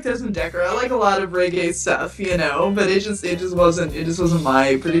 I like Desmond Dekker. I like a lot of reggae stuff, you know, but it just wasn't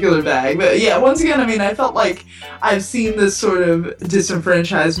my particular bag. But yeah, once again, I mean, I felt like I've seen this sort of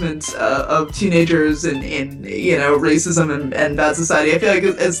disenfranchisement of teenagers in you know, racism and bad society. I feel like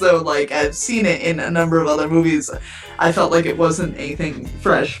as though like I've seen it in a number of other movies. I felt like it wasn't anything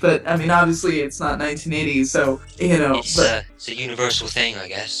fresh, but I mean, obviously it's not 1980, so you know. It's a universal thing, I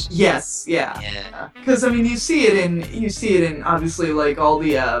guess. Yes, yeah. Because I mean, you see it in obviously like all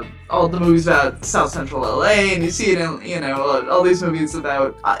the movies about South Central LA, and you see it in, you know, all these movies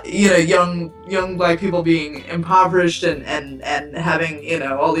about you know, young black people being impoverished and having, you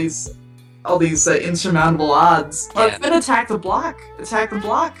know, all these insurmountable odds. Like even Attack the Block. It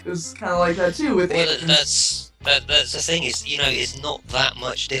was kind of like that too. With that's the thing, is, you know, it's not that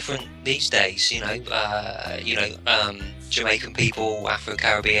much different these days. You know, Jamaican people,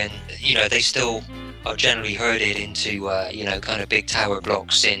 Afro-Caribbean, you know, they still are generally herded into, you know, kind of big tower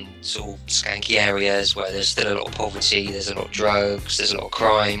blocks in sort of skanky areas where there's still a lot of poverty, there's a lot of drugs, there's a lot of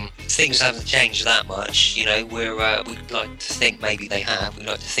crime. Things haven't changed that much, you know. We'd like to think maybe they have. We'd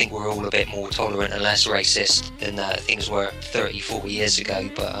like to think we're all a bit more tolerant and less racist than things were 30, 40 years ago,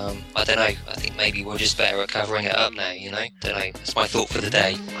 but I don't know. I think maybe we're just better at covering it up now, you know. Don't know. That's my thought for the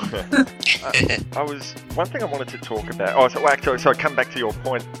day. One thing I wanted to talk about. So come back to your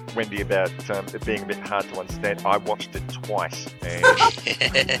point, Wendy, about it being a bit hard to understand. I watched it twice, and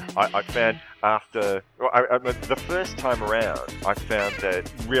I found the first time around, I found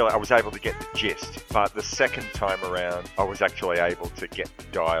that really I was able to get the gist, but the second time around, I was actually able to get the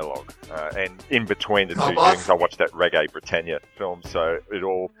dialogue. And in between the two things, I watched that Reggae Britannia film, so it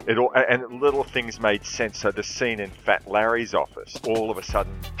all, and little things made sense. So the scene in Fat Larry's office, all of a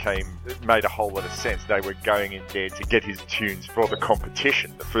sudden made a whole lot of sense. They were going in there to get his tunes for the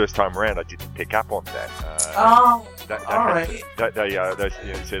competition. The first time around, I didn't pick up on that. All right. They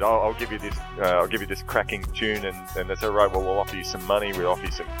said, I'll give you this cracking tune, and they said, right, well, we'll offer you some money, we'll offer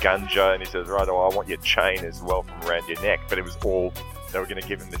you some ganja, and he says, right, I want your chain as well from around your neck. But it was all, they were going to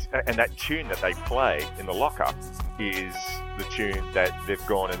give him this, and that tune that they play in the lockup is the tune that they've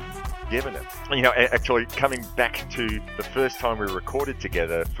gone and given it. You know, actually coming back to the first time we recorded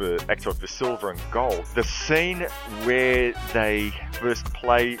together for Silver and Gold, the scene where they first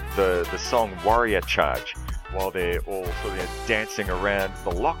play the song Warrior Charge while they're all sort of dancing around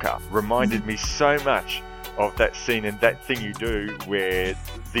the lockup reminded me so much of that scene in That Thing You Do, where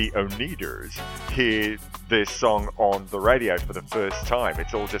the Oneaters hear their song on the radio for the first time.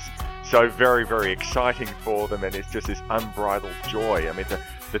 It's all just so very, very exciting for them, and it's just this unbridled joy. I mean,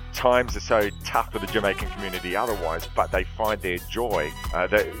 the times are so tough for the Jamaican community otherwise, but they find their joy.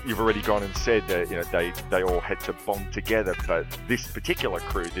 That you've already gone and said that, you know, they all had to bond together, but this particular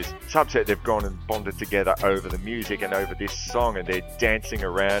crew, this subset, they've gone and bonded together over the music and over this song, and they're dancing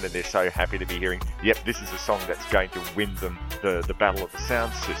around, and they're so happy to be hearing, yep, this is a song that's going to win them the battle of the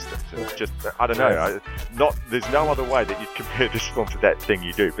sound systems. And it's just, I don't know, There's no other way that you'd compare this film to That Thing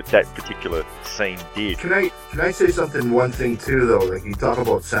You Do, but that particular scene did. Can I say something? One thing too, though. Like you talk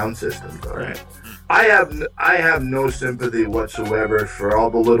about sound systems, all right? I have no sympathy whatsoever for all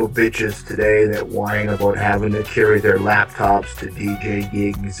the little bitches today that whine about having to carry their laptops to DJ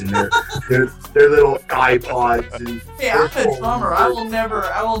gigs and their little iPods and. Hey, I'm a drummer. I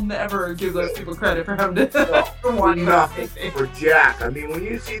will never give those people credit for having to whine about anything. For Jack. I mean, when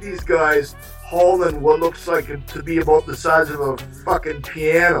you see these guys hauling what looks like it to be about the size of a fucking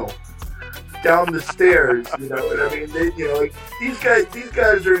piano down the stairs, you know, and I mean, like these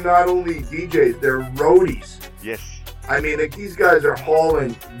guys are not only DJs, they're roadies. Yes. I mean, like, these guys are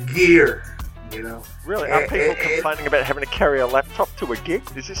hauling gear, you know. Really? Are people complaining about having to carry a laptop to a gig?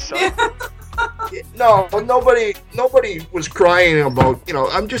 Is this so? No, nobody was crying about, you know,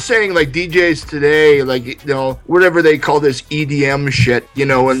 I'm just saying, like, DJs today, like, you know, whatever they call this EDM shit, you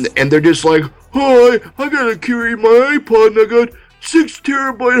know, and they're just like, oh, I gotta carry my iPod and I got 6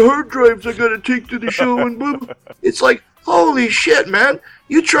 terabyte hard drives I gotta take to the show and blah, blah. It's like, holy shit, man.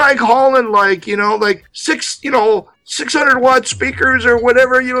 You try hauling like, you know, like 600 watt speakers or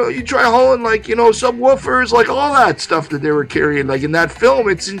whatever, you know, you try hauling like, you know, subwoofers, like all that stuff that they were carrying, like in that film,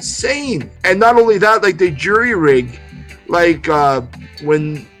 it's insane. And not only that, like they jury rig, like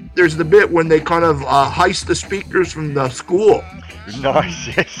when there's the bit when they kind of heist the speakers from the school. Nice,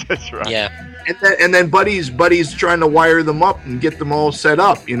 yes, that's right. Yeah. And then Buddy's trying to wire them up and get them all set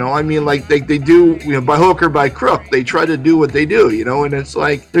up, you know. I mean, like they do, you know, by hook or by crook, they try to do what they do, you know. And it's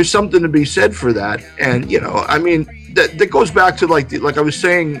like there's something to be said for that. And you know, I mean, that goes back to like I was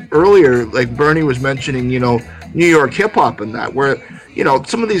saying earlier, like Bernie was mentioning, you know, New York hip hop and that, where you know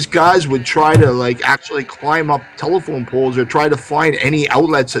some of these guys would try to like actually climb up telephone poles or try to find any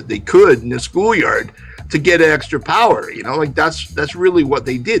outlets that they could in the schoolyard to get extra power, you know, like that's really what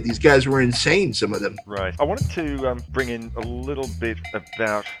they did. These guys were insane, some of them. Right. I wanted to bring in a little bit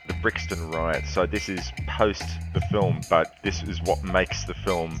about the Brixton riots. So this is post the film, but this is what makes the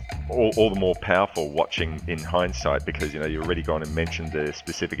film all the more powerful watching in hindsight, because, you know, you've already gone and mentioned the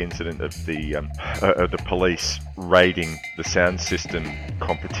specific incident of the police raiding the sound system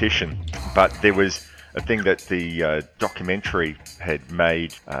competition. But there was a thing that the documentary had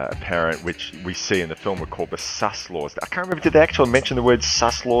made apparent, which we see in the film, were called the sus laws. I can't remember, did they actually mention the word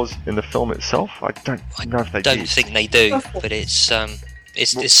sus laws in the film itself? I don't know if they did. I don't think they do, but it's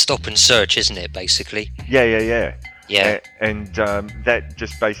stop and search, isn't it, basically? Yeah. Yeah. And that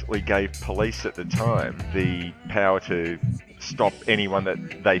just basically gave police at the time the power to stop anyone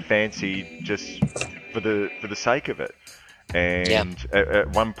that they fancied just for the sake of it. And at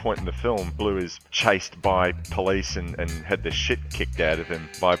one point in the film, Blue is chased by police and had the shit kicked out of him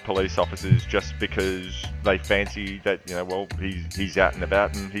by police officers just because they fancy that, you know, well, he's out and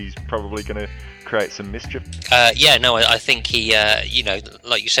about and he's probably going to create some mischief. I think he, you know,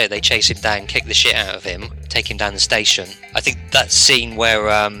 like you say, they chase him down, kick the shit out of him, take him down the station. I think that scene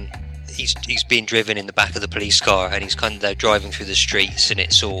where he's being driven in the back of the police car and he's kind of driving through the streets and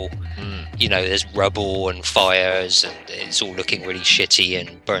it's all, you know, there's rubble and fires and it's all looking really shitty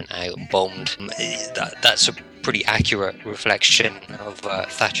and burnt out and bombed. That's a pretty accurate reflection of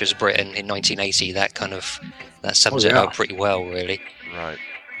Thatcher's Britain in 1980. That sums it up pretty well, really. Right.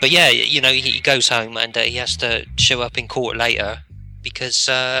 But yeah, you know, he goes home and he has to show up in court later because,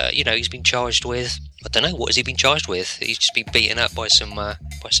 you know, he's been charged with, I don't know, what has he been charged with? He's just been beaten up by some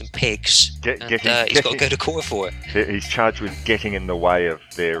pigs, and he's got to go to court for it. He's charged with getting in the way of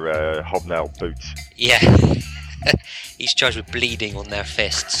their hobnail boots. Yeah. He's charged with bleeding on their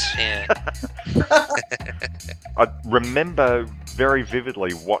fists, yeah. I remember very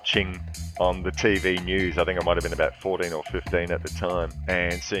vividly watching on the TV news, I think I might have been about 14 or 15 at the time,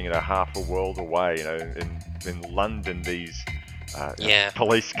 and seeing, you know, half a world away, you know, in London, these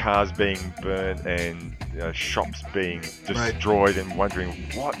police cars being burnt and, you know, shops being destroyed, and wondering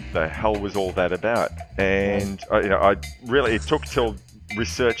what the hell was all that about. And you know, it took till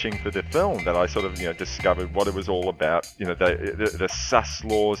researching for the film that I sort of, you know, discovered what it was all about. You know, the sus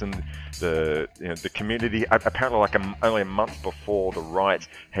laws and the community. Apparently, like only a month before the riots,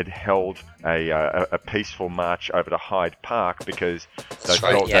 had held a peaceful march over to Hyde Park because they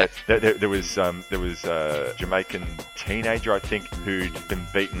felt that there was a Jamaican teenager, I think, who'd been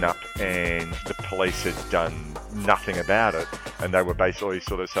beaten up, and the police had done nothing about it. And they were basically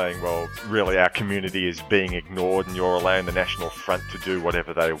sort of saying, well, really, our community is being ignored, and you're allowing the National Front to do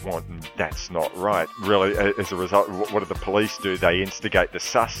whatever they want, and that's not right. Really, as a result, what did the police do? They instigate the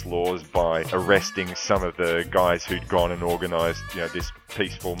sus laws by arresting some of the guys who'd gone and organised, you know, this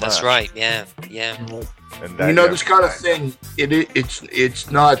peaceful march. That's right, yeah. And that, you know, this kind of thing,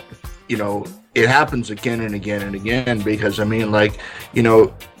 it's not, you know, it happens again and again and again, because I mean, like,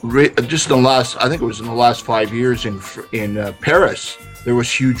 just in the last, I think it was in the last 5 years in Paris, there was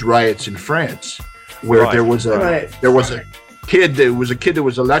huge riots in France where there was a kid that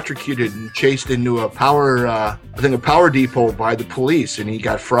was electrocuted and chased into a power depot by the police, and he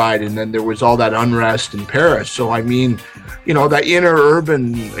got fried, and then there was all that unrest in Paris. So I mean, that inner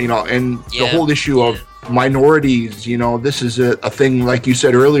urban, and the whole issue of minorities, this is a thing, like you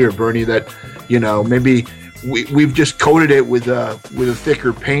said earlier, Bernie, that maybe we've just coated it with a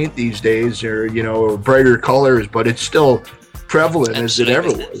thicker paint these days, or brighter colors, but it's still prevalent as it ever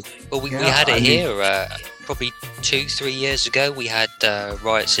was. Well, we had it here probably 2-3 years ago. We had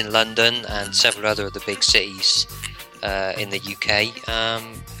riots in London and several other of the big cities in the UK.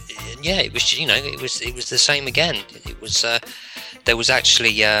 It was it was the same again. It was there was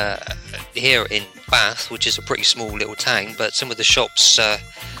actually here in Bath, which is a pretty small little town, but some of the shops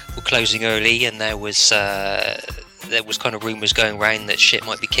were closing early, and there was kind of rumours going around that shit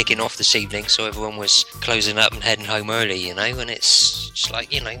might be kicking off this evening, so everyone was closing up and heading home early, and it's just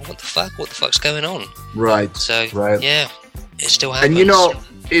like, what the fuck's going on? Right. So right. Yeah, it still happens. And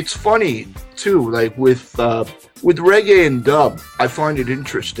it's funny too, like with reggae and dub, I find it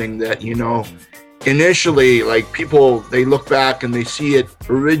interesting that initially, like, people, they look back and they see it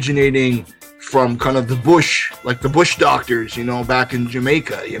originating from kind of the bush doctors, back in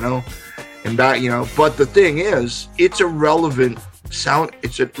Jamaica, and that, but the thing is, it's a relevant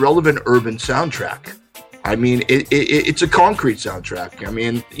urban soundtrack. I mean, it's a concrete soundtrack. I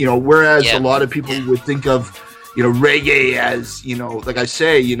mean, whereas a lot of people would think of, reggae as, like I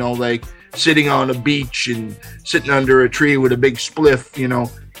say, like sitting on a beach and sitting under a tree with a big spliff,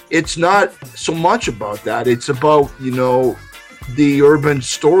 it's not so much about that. It's about, the urban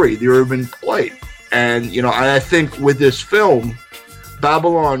story, the urban plight. And, I think with this film,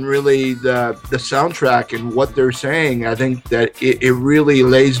 Babylon, really, the soundtrack and what they're saying, I think that it really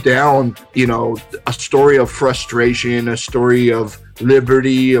lays down, a story of frustration, a story of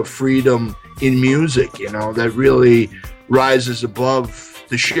liberty, of freedom in music, that really rises above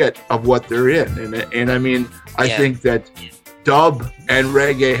the shit of what they're in. And I mean, I think that dub and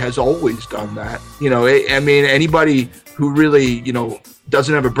reggae has always done that. I mean, anybody who really,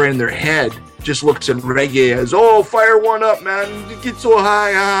 doesn't have a brain in their head just looks at reggae as, oh, fire one up, man, get so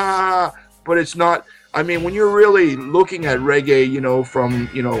high, but it's not. I mean, when you're really looking at reggae, from,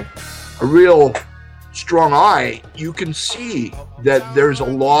 a real strong eye, you can see that there's a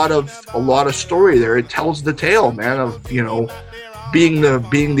lot of story there. It tells the tale, man, of, being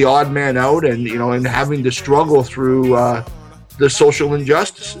the odd man out, and, and having to struggle through the social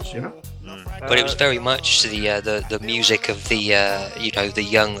injustices, But it was very much the music of the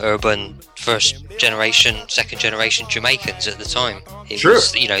young urban first generation, second generation Jamaicans at the time. It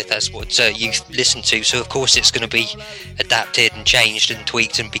was, that's what youth listened to. So of course it's going to be adapted and changed and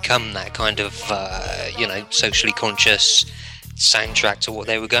tweaked and become that kind of socially conscious soundtrack to what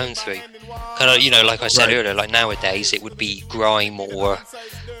they were going through. Kind of, like I said earlier, like nowadays it would be grime or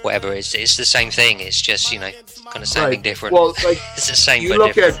whatever. It's the same thing. It's just kind of sounding different. Well, like, it's the same. You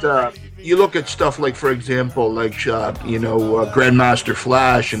look at stuff like, for example, like Grandmaster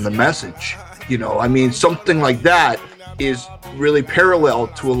Flash and The Message. I mean, something like that is really parallel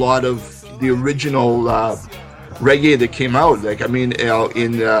to a lot of the original reggae that came out. Like, I mean,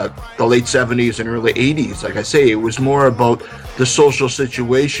 in the late 70s and early 80s, like I say, it was more about the social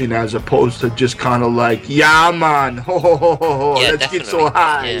situation as opposed to just kind of like, yeah, man, ho, ho, ho, ho, ho, let's get so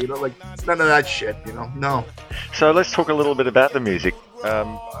high. Like, none of that shit, no. So let's talk a little bit about the music.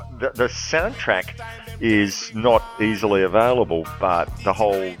 The soundtrack is not easily available, but the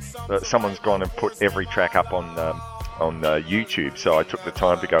whole someone's gone and put every track up on YouTube, so I took the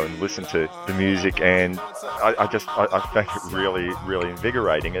time to go and listen to the music, and I found it really, really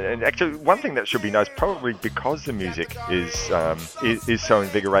invigorating. And actually, one thing that should be noticed, probably because the music is so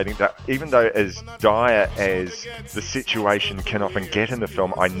invigorating, that even though as dire as the situation can often get in the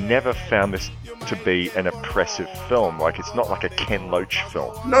film, I never found this to be an oppressive film. Like, it's not like a Ken Loach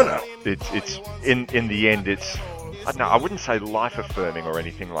film. No. It's in the end, it's, I don't know, I wouldn't say life-affirming or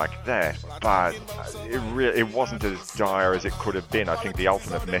anything like that, but it wasn't as dire as it could have been. I think the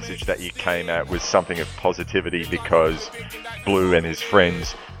ultimate message that you came out was something of positivity, because Blue and his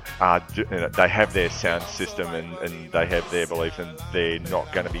friends they have their sound system and they have their beliefs, and they're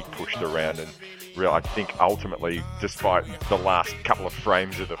not going to be pushed around. And I think ultimately, despite the last couple of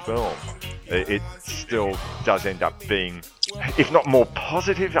frames of the film, it still does end up being, if not more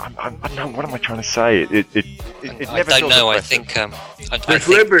positive, I don't know, what am I trying to say? It never I don't know. Oppressive. I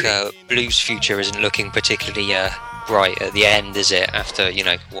think Blue's future isn't looking particularly right at the end, is it? After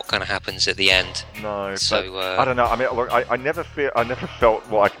what kind of happens at the end. No, so but I don't know. I mean, look, I never felt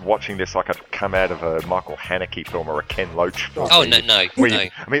like watching this like I'd come out of a Michael Haneke film or a Ken Loach film. Oh no. I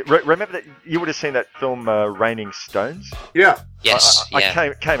mean, remember that you would have seen that film Raining Stones? Yeah. Yes.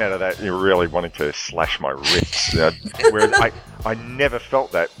 I came out of that really wanting to slash my wrists. Whereas I never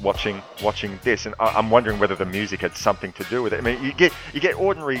felt that watching this, and I'm wondering whether the music had something to do with it. I mean, you get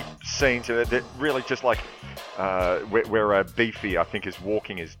ordinary scenes that really just like where Beefy, I think, is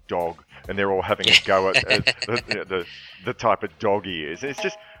walking his dog, and they're all having a go at the type of dog he is. And it's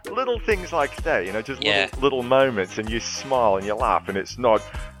just little things like that, just little moments, and you smile and you laugh, and it's not,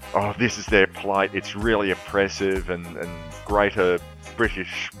 oh, this is their plight. It's really oppressive, and greater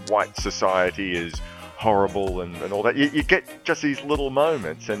British white society is horrible and all that. You get just these little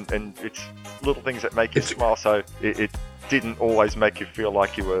moments, and it's little things that make you smile. So it didn't always make you feel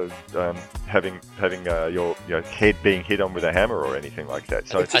like you were having your head being hit on with a hammer or anything like that.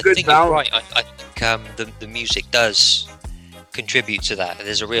 So I think you're right. I think the music does contribute to that.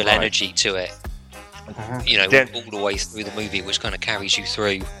 There's a real energy to it. All the way through the movie, which kind of carries you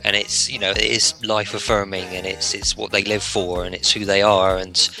through, and it's it is life affirming, and it's what they live for, and it's who they are,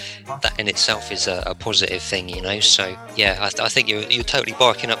 and that in itself is a positive thing, So yeah, I think you're totally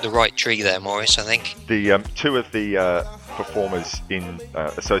barking up the right tree there, Maurice. I think the two of the performers in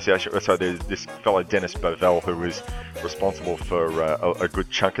association. So there's this fellow Dennis Bovell who was responsible for a good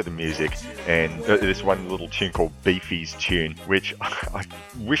chunk of the music, and this one little tune called Beefy's Tune, which I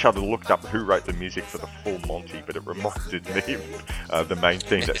wish I'd looked up who wrote the music for the Full Monty, but it reminded me of the main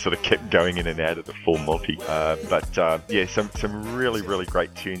theme that sort of kept going in and out of the Full Monty. Some really, really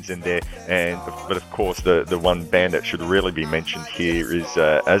great tunes in there, but of course the one band that should really be mentioned here is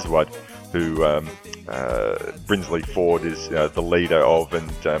Aswad, who Brinsley Ford is the leader of, and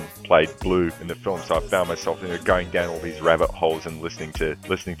played Blue in the film. So I found myself going down all these rabbit holes and listening to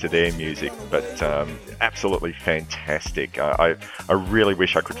their music. But absolutely fantastic. I really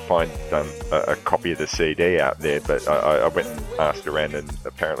wish I could find a copy of the CD out there, but I went and asked around, and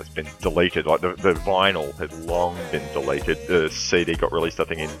apparently it's been deleted. Like the vinyl had long been deleted. The CD got released, I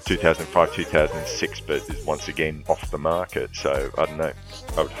think, in 2005, 2006, but is once again off the market. So I don't know.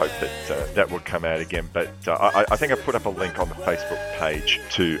 I would hope that that would come out again. But I think I put up a link on the Facebook page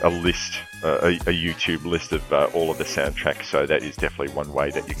to a list, a YouTube list of all of the soundtracks. So that is definitely one way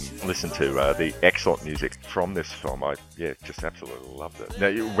that you can listen to the excellent music from this film. I just absolutely loved it.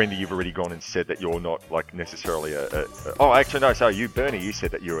 Now, Wendy, you've already gone and said that you're not like necessarily oh, actually no. So Bernie, you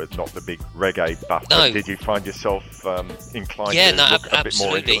said that you were not the big reggae buff. No. Did you find yourself inclined to look a bit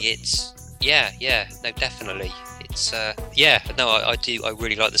more into it? No, definitely. It's I do. I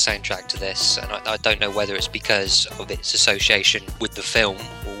really like the soundtrack to this, and I don't know whether it's because of its association with the film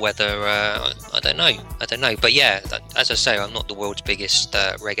or whether I don't know. But yeah, as I say, I'm not the world's biggest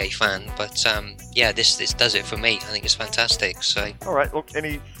reggae fan, but this does it for me. I think it's fantastic. So all right, look,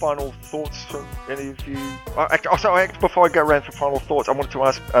 any final thoughts from any of you? Before I go around for final thoughts, I wanted to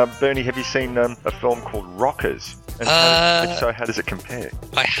ask Bernie, have you seen a film called Rockers? And if so, how does it compare?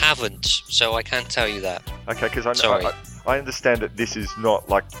 I haven't, so I can't tell you that. Okay, because I understand that this is not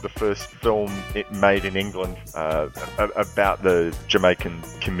like the first film made in England about the Jamaican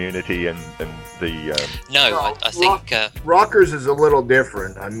community and the. I think Rockers is a little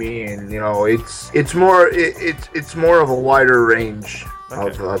different. I mean, it's more of a wider range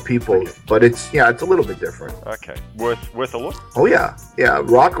of people, but it's a little bit different. Okay, worth a look. Oh yeah.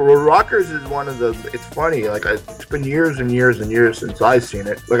 Rockers is one of the. It's funny. Like it's been years and years and years since I've seen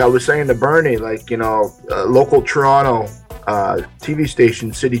it. Like I was saying to Bernie, local Toronto TV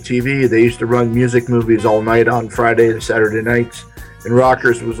station, City TV, they used to run music movies all night on Friday and Saturday nights, and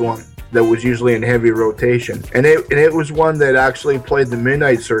Rockers was one that was usually in heavy rotation, and it was one that actually played the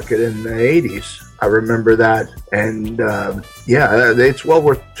midnight circuit in the 80s. I remember that, and it's well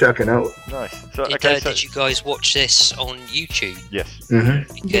worth checking out. Nice. Did you guys watch this on YouTube? Yes.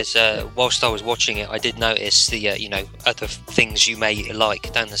 Mm-hmm. Because whilst I was watching it, I did notice the other things you may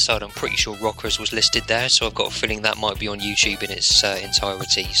like down the side. I'm pretty sure Rockers was listed there, so I've got a feeling that might be on YouTube in its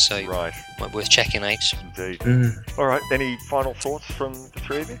entirety. So right, might be worth checking out. Indeed. Mm-hmm. All right. Any final thoughts from the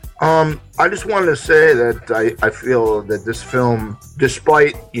three of you? I just wanted to say that I feel that this film,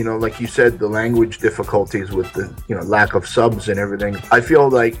 despite like you said, the language difficulties with the lack of subs and everything, I feel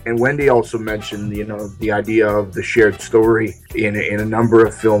like, and Wendy also mentioned the idea of the shared story in a number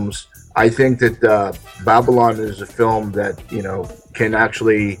of films. I think that Babylon is a film that can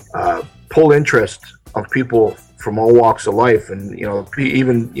actually pull interest of people from all walks of life, and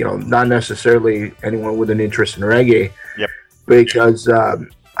even not necessarily anyone with an interest in reggae. Yep. Because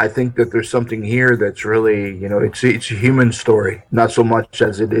I think that there's something here that's really, it's a human story, not so much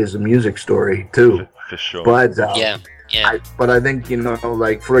as it is a music story too. For sure. But Yeah. I think,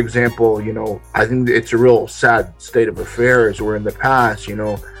 like, for example, I think it's a real sad state of affairs where in the past,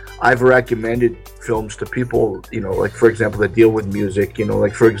 I've recommended films to people, like, for example, that deal with music,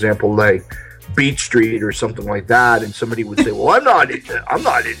 like, for example, like Beat Street or something like that, and somebody would say, well, I'm not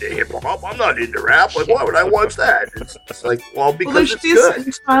into hip hop, I'm not into rap, like, why would I watch that? It's like, well, because there should it's be good. a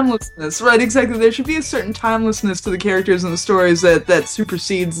certain timelessness, right? Exactly. There should be a certain timelessness to the characters and the stories that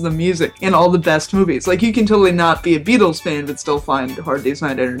supersedes the music in all the best movies. Like, you can totally not be a Beatles fan but still find Hard Day's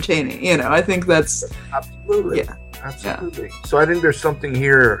Night entertaining. I think that's absolutely. Yeah. Absolutely. Yeah. So I think there's something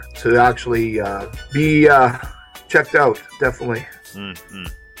here to actually be checked out, definitely. Mm-hmm.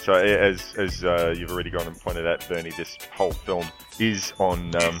 So as you've already gone and pointed out, Bernie, this whole film is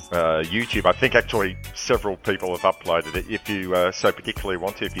on YouTube. I think actually several people have uploaded it. If you so particularly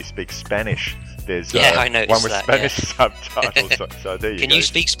want to, if you speak Spanish, there's I noticed one with that, Spanish subtitles. So there you go. Can you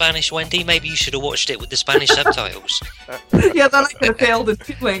speak Spanish, Wendy? Maybe you should have watched it with the Spanish subtitles. Yeah, then I could have failed in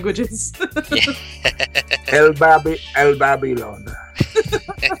 2 languages. El Babylon.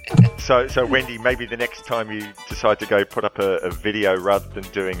 So Wendy, maybe the next time you decide to go put up a video rather than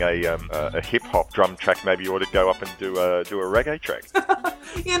doing a hip hop drum track, maybe you ought to go up and do a reggae track.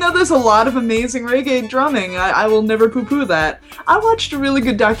 There's a lot of amazing reggae drumming. I will never poo-poo that. I watched a really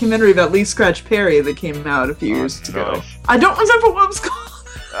good documentary about Lee Scratch Perry that came out a few years ago. Nice. I don't remember what it was called.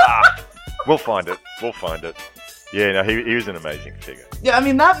 We'll find it. Yeah, no, he was an amazing figure. Yeah, I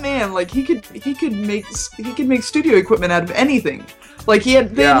mean, that man, like, he could make studio equipment out of anything. Like, they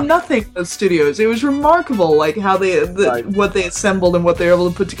had nothing in those studios. It was remarkable, like, how what they assembled and what they were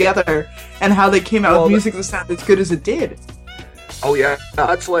able to put together, and how they came out with music that sounded as good as it did. Oh yeah,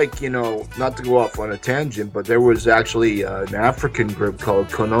 that's like, not to go off on a tangent, but there was actually an African group called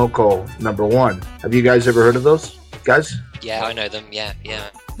Konoko #1. Have you guys ever heard of those guys? Yeah, I know them. Yeah.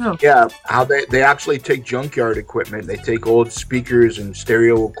 Oh. Yeah, how they actually take junkyard equipment, they take old speakers and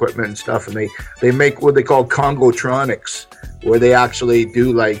stereo equipment and stuff, and they make what they call Congotronics, where they actually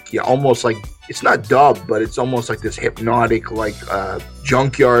do like almost like, it's not dub, but it's almost like this hypnotic, like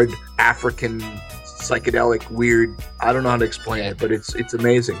junkyard African psychedelic weird. I don't know how to explain it, but it's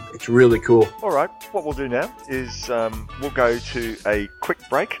amazing. It's really cool. All right, what we'll do now is we'll go to a quick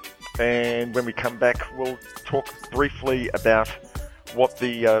break, and when we come back, we'll talk briefly about what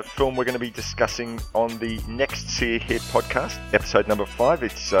the film we're going to be discussing on the next See Here podcast, episode number 5.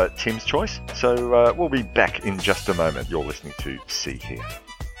 It's Tim's choice. So we'll be back in just a moment. You're listening to See Here.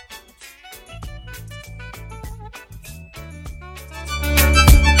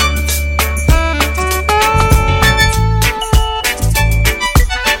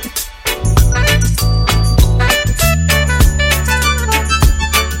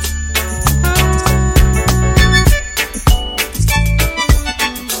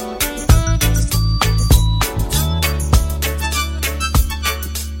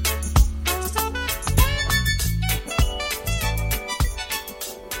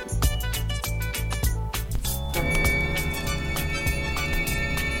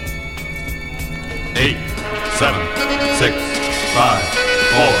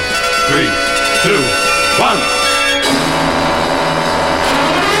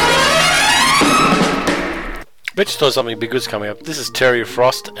 Rich thought something big was coming up. This is Terry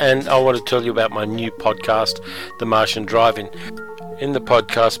Frost, and I want to tell you about my new podcast, The Martian Drive-In. In the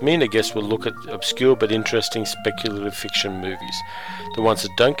podcast, me and a guest will look at obscure but interesting speculative fiction movies, the ones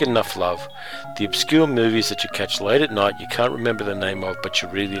that don't get enough love, the obscure movies that you catch late at night you can't remember the name of but you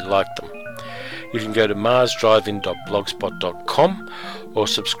really like them. You can go to marsdrivein.blogspot.com or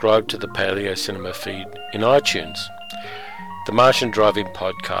subscribe to the Paleo Cinema feed in iTunes. The Martian Drive-In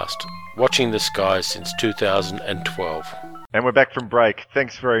Podcast, watching the skies since 2012. And we're back from break.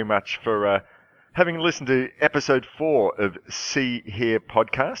 Thanks very much for having listened to episode 4 of See Here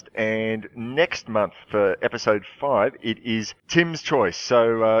podcast. And next month for episode 5, it is Tim's choice.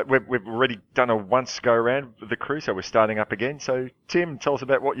 So we've already done a once go around with the crew, so we're starting up again. So Tim, tell us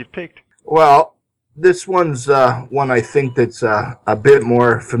about what you've picked. Well, this one's one I think that's a bit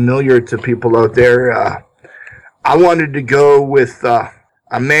more familiar to people out there. I wanted to go with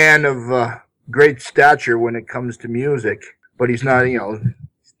a man of great stature when it comes to music, but he's not,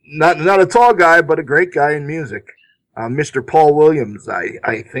 not a tall guy, but a great guy in music. Mr. Paul Williams.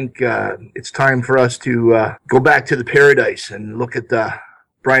 I think it's time for us to go back to the Paradise and look at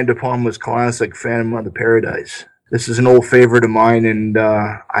Brian De Palma's classic Phantom of the Paradise. This is an old favorite of mine, and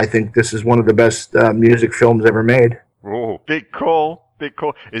I think this is one of the best music films ever made. Oh, big call. bit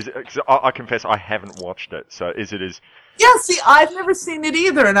cool? Is it, 'cause I confess I haven't watched it. So is it as Yeah, see, I've never seen it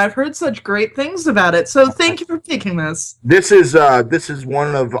either, and I've heard such great things about it. So thank you for picking this. This is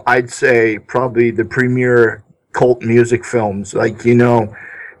one of, I'd say, probably the premier cult music films. Like, you know,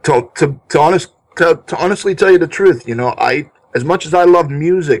 to honestly tell you the truth, you know, as much as I love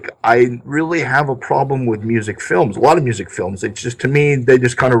music, I really have a problem with music films. A lot of music films. It's just, to me, they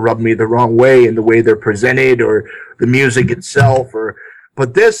just kind of rub me the wrong way in the way they're presented or the music itself.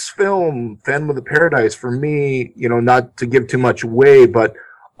 But this film, Phantom of the Paradise, for me, you know, not to give too much away, but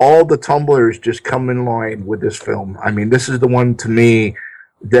all the tumblers just come in line with this film. I mean, this is the one, to me,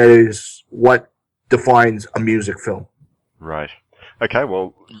 that is what defines a music film. right? Okay,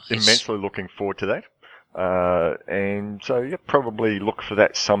 well, immensely looking forward to that. And so yeah, probably look for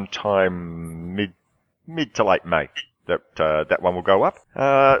that sometime mid to late May. That one will go up.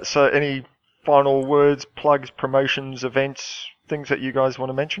 So any final words, plugs, promotions, events, things that you guys want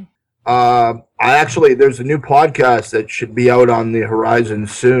to mention? There's a new podcast that should be out on the horizon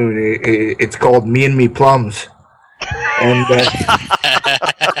soon. It's called Me and Me Plums. And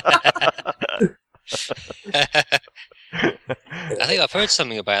I think I've heard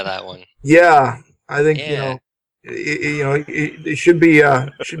something about that one. yeah, I think it should be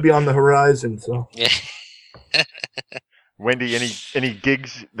on the horizon. So Yeah. Wendy, any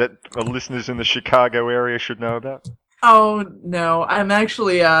gigs that our listeners in the Chicago area should know about? Oh no, I'm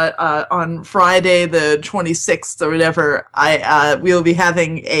actually on Friday the 26th or whatever. We'll be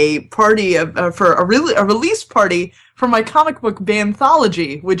having a party for a release party for my comic book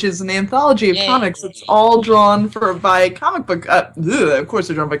Banthology, which is an anthology of comics. It's all drawn by comic book. Of course,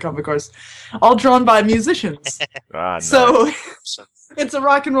 they're drawn by comic artists. All drawn by musicians. Nice. So it's a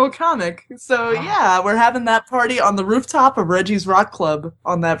rock and roll comic. So yeah, we're having that party on the rooftop of Reggie's Rock Club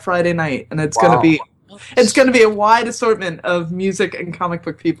on that Friday night, and it's gonna be. It's going to be a wide assortment of music and comic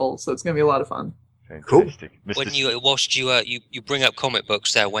book people, so it's going to be a lot of fun. Fantastic. Whilst you bring up comic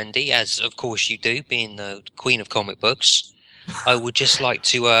books there, Wendy, as of course you do, being the queen of comic books, I would just like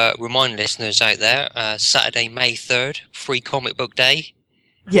to remind listeners out there, Saturday, May 3rd, Free Comic Book Day.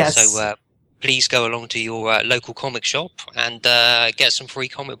 Yes. So please go along to your local comic shop and get some free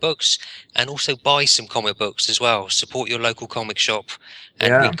comic books, and also buy some comic books as well. Support your local comic shop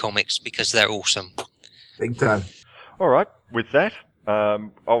and read comics because they're awesome. Big time. All right. With that,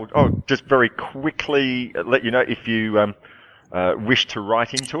 I'll just very quickly let you know if you wish to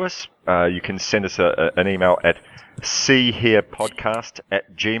write into us, you can send us an email at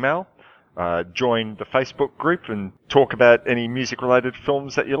seeherepodcast@gmail. Join the Facebook group and talk about any music-related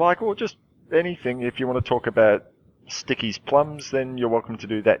films that you like, or just anything. If you want to talk about Sticky's Plums, then you're welcome to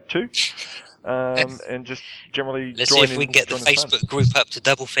do that too. And just generally Let's see if we can get the Facebook group up to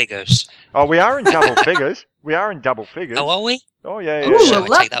double figures. Oh, we are in double figures. We are in double figures. Oh, are we? Oh, yeah. Ooh, shall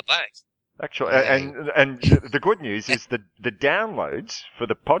I take that back? Actually, and the good news is the downloads for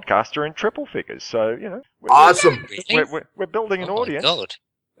the podcast are in triple figures. So, you know. Awesome. We're building an audience. My God.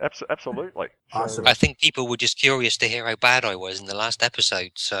 Absolutely. Awesome. I think people were just curious to hear how bad I was in the last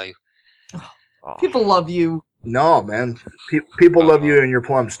episode, so... People love you. No, man. People love you and your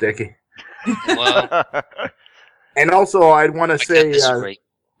plum, Sticky. Well, and also, I want to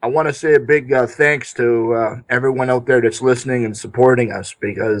say a big thanks to everyone out there that's listening and supporting us,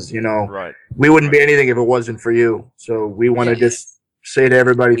 because we wouldn't be anything if it wasn't for you. So we want to just say to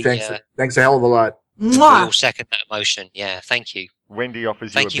everybody, thanks a hell of a lot. We all second that emotion. Yeah, thank you. Wendy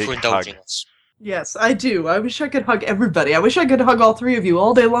offers thank you a you big for indulging hug. us. Yes, I do. I wish I could hug everybody. I wish I could hug all three of you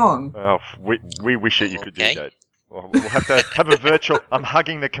all day long. Oh, we wish that you could do that. We'll have to have a virtual. I'm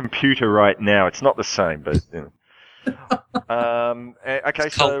hugging the computer right now. It's not the same, but you know. Okay,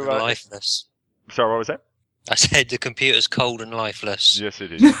 it's cold and lifeless. Sorry, what was that? I said the computer's cold and lifeless. Yes,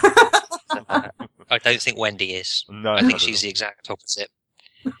 it is. I don't think Wendy is. No, I think she's the exact opposite.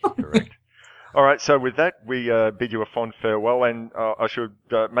 Correct. All right, so with that, we bid you a fond farewell, and I should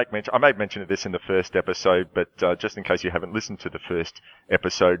make mention. I made mention of this in the first episode, but just in case you haven't listened to the first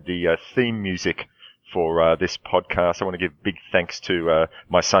episode, the theme music for this podcast, I want to give big thanks to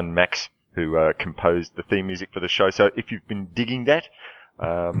my son Max, who composed the theme music for the show. So if you've been digging that,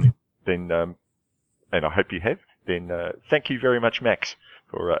 then and I hope you have, then thank you very much, Max,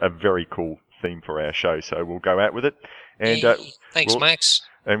 for a very cool theme for our show. So we'll go out with it. And thanks, Max.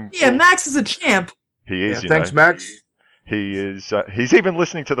 And Max is a champ. He is. Thanks, Max. He is. He's even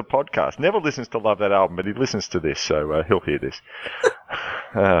listening to the podcast. Never listens to Love That Album, but he listens to this, so he'll hear this.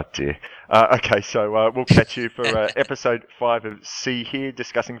 Oh dear. Okay, so we'll catch you for episode 5 of See Here,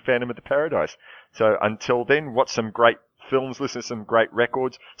 discussing Phantom of the Paradise. So until then, watch some great films, listen to some great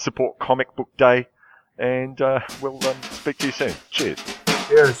records, support Comic Book Day, and we'll speak to you soon. Cheers.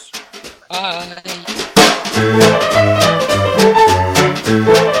 Cheers. Bye.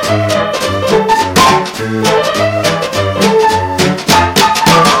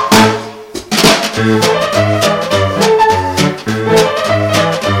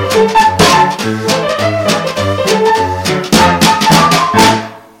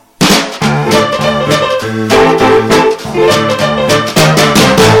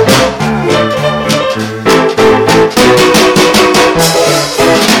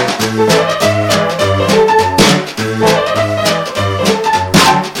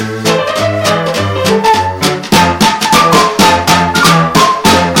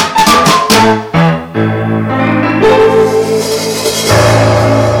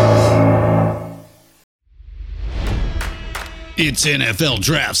 It's NFL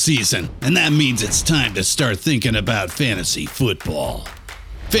draft season, and that means it's time to start thinking about fantasy football.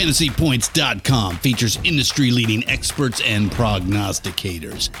 FantasyPoints.com features industry-leading experts and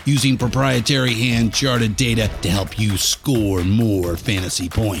prognosticators using proprietary hand-charted data to help you score more fantasy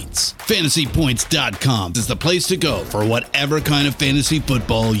points. FantasyPoints.com is the place to go for whatever kind of fantasy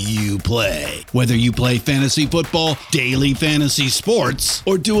football you play. Whether you play fantasy football, daily fantasy sports,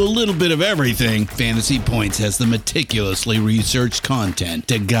 or do a little bit of everything, Fantasy Points has the meticulously researched content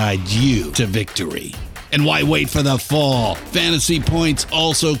to guide you to victory. And why wait for the fall? Fantasy Points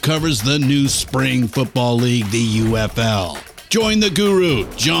also covers the new spring football league, the UFL. Join the guru,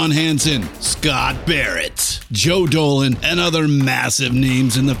 John Hansen, Scott Barrett, Joe Dolan, and other massive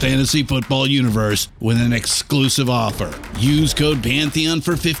names in the fantasy football universe with an exclusive offer. Use code Pantheon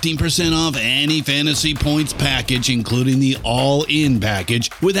for 15% off any Fantasy Points package, including the all-in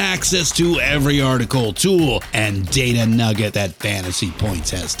package, with access to every article, tool, and data nugget that Fantasy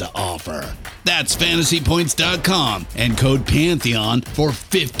Points has to offer. That's FantasyPoints.com and code Pantheon for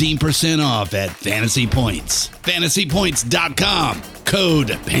 15% off at Fantasy Points. FantasyPoints.com,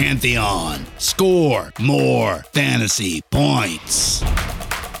 code Pantheon. Score more fantasy points.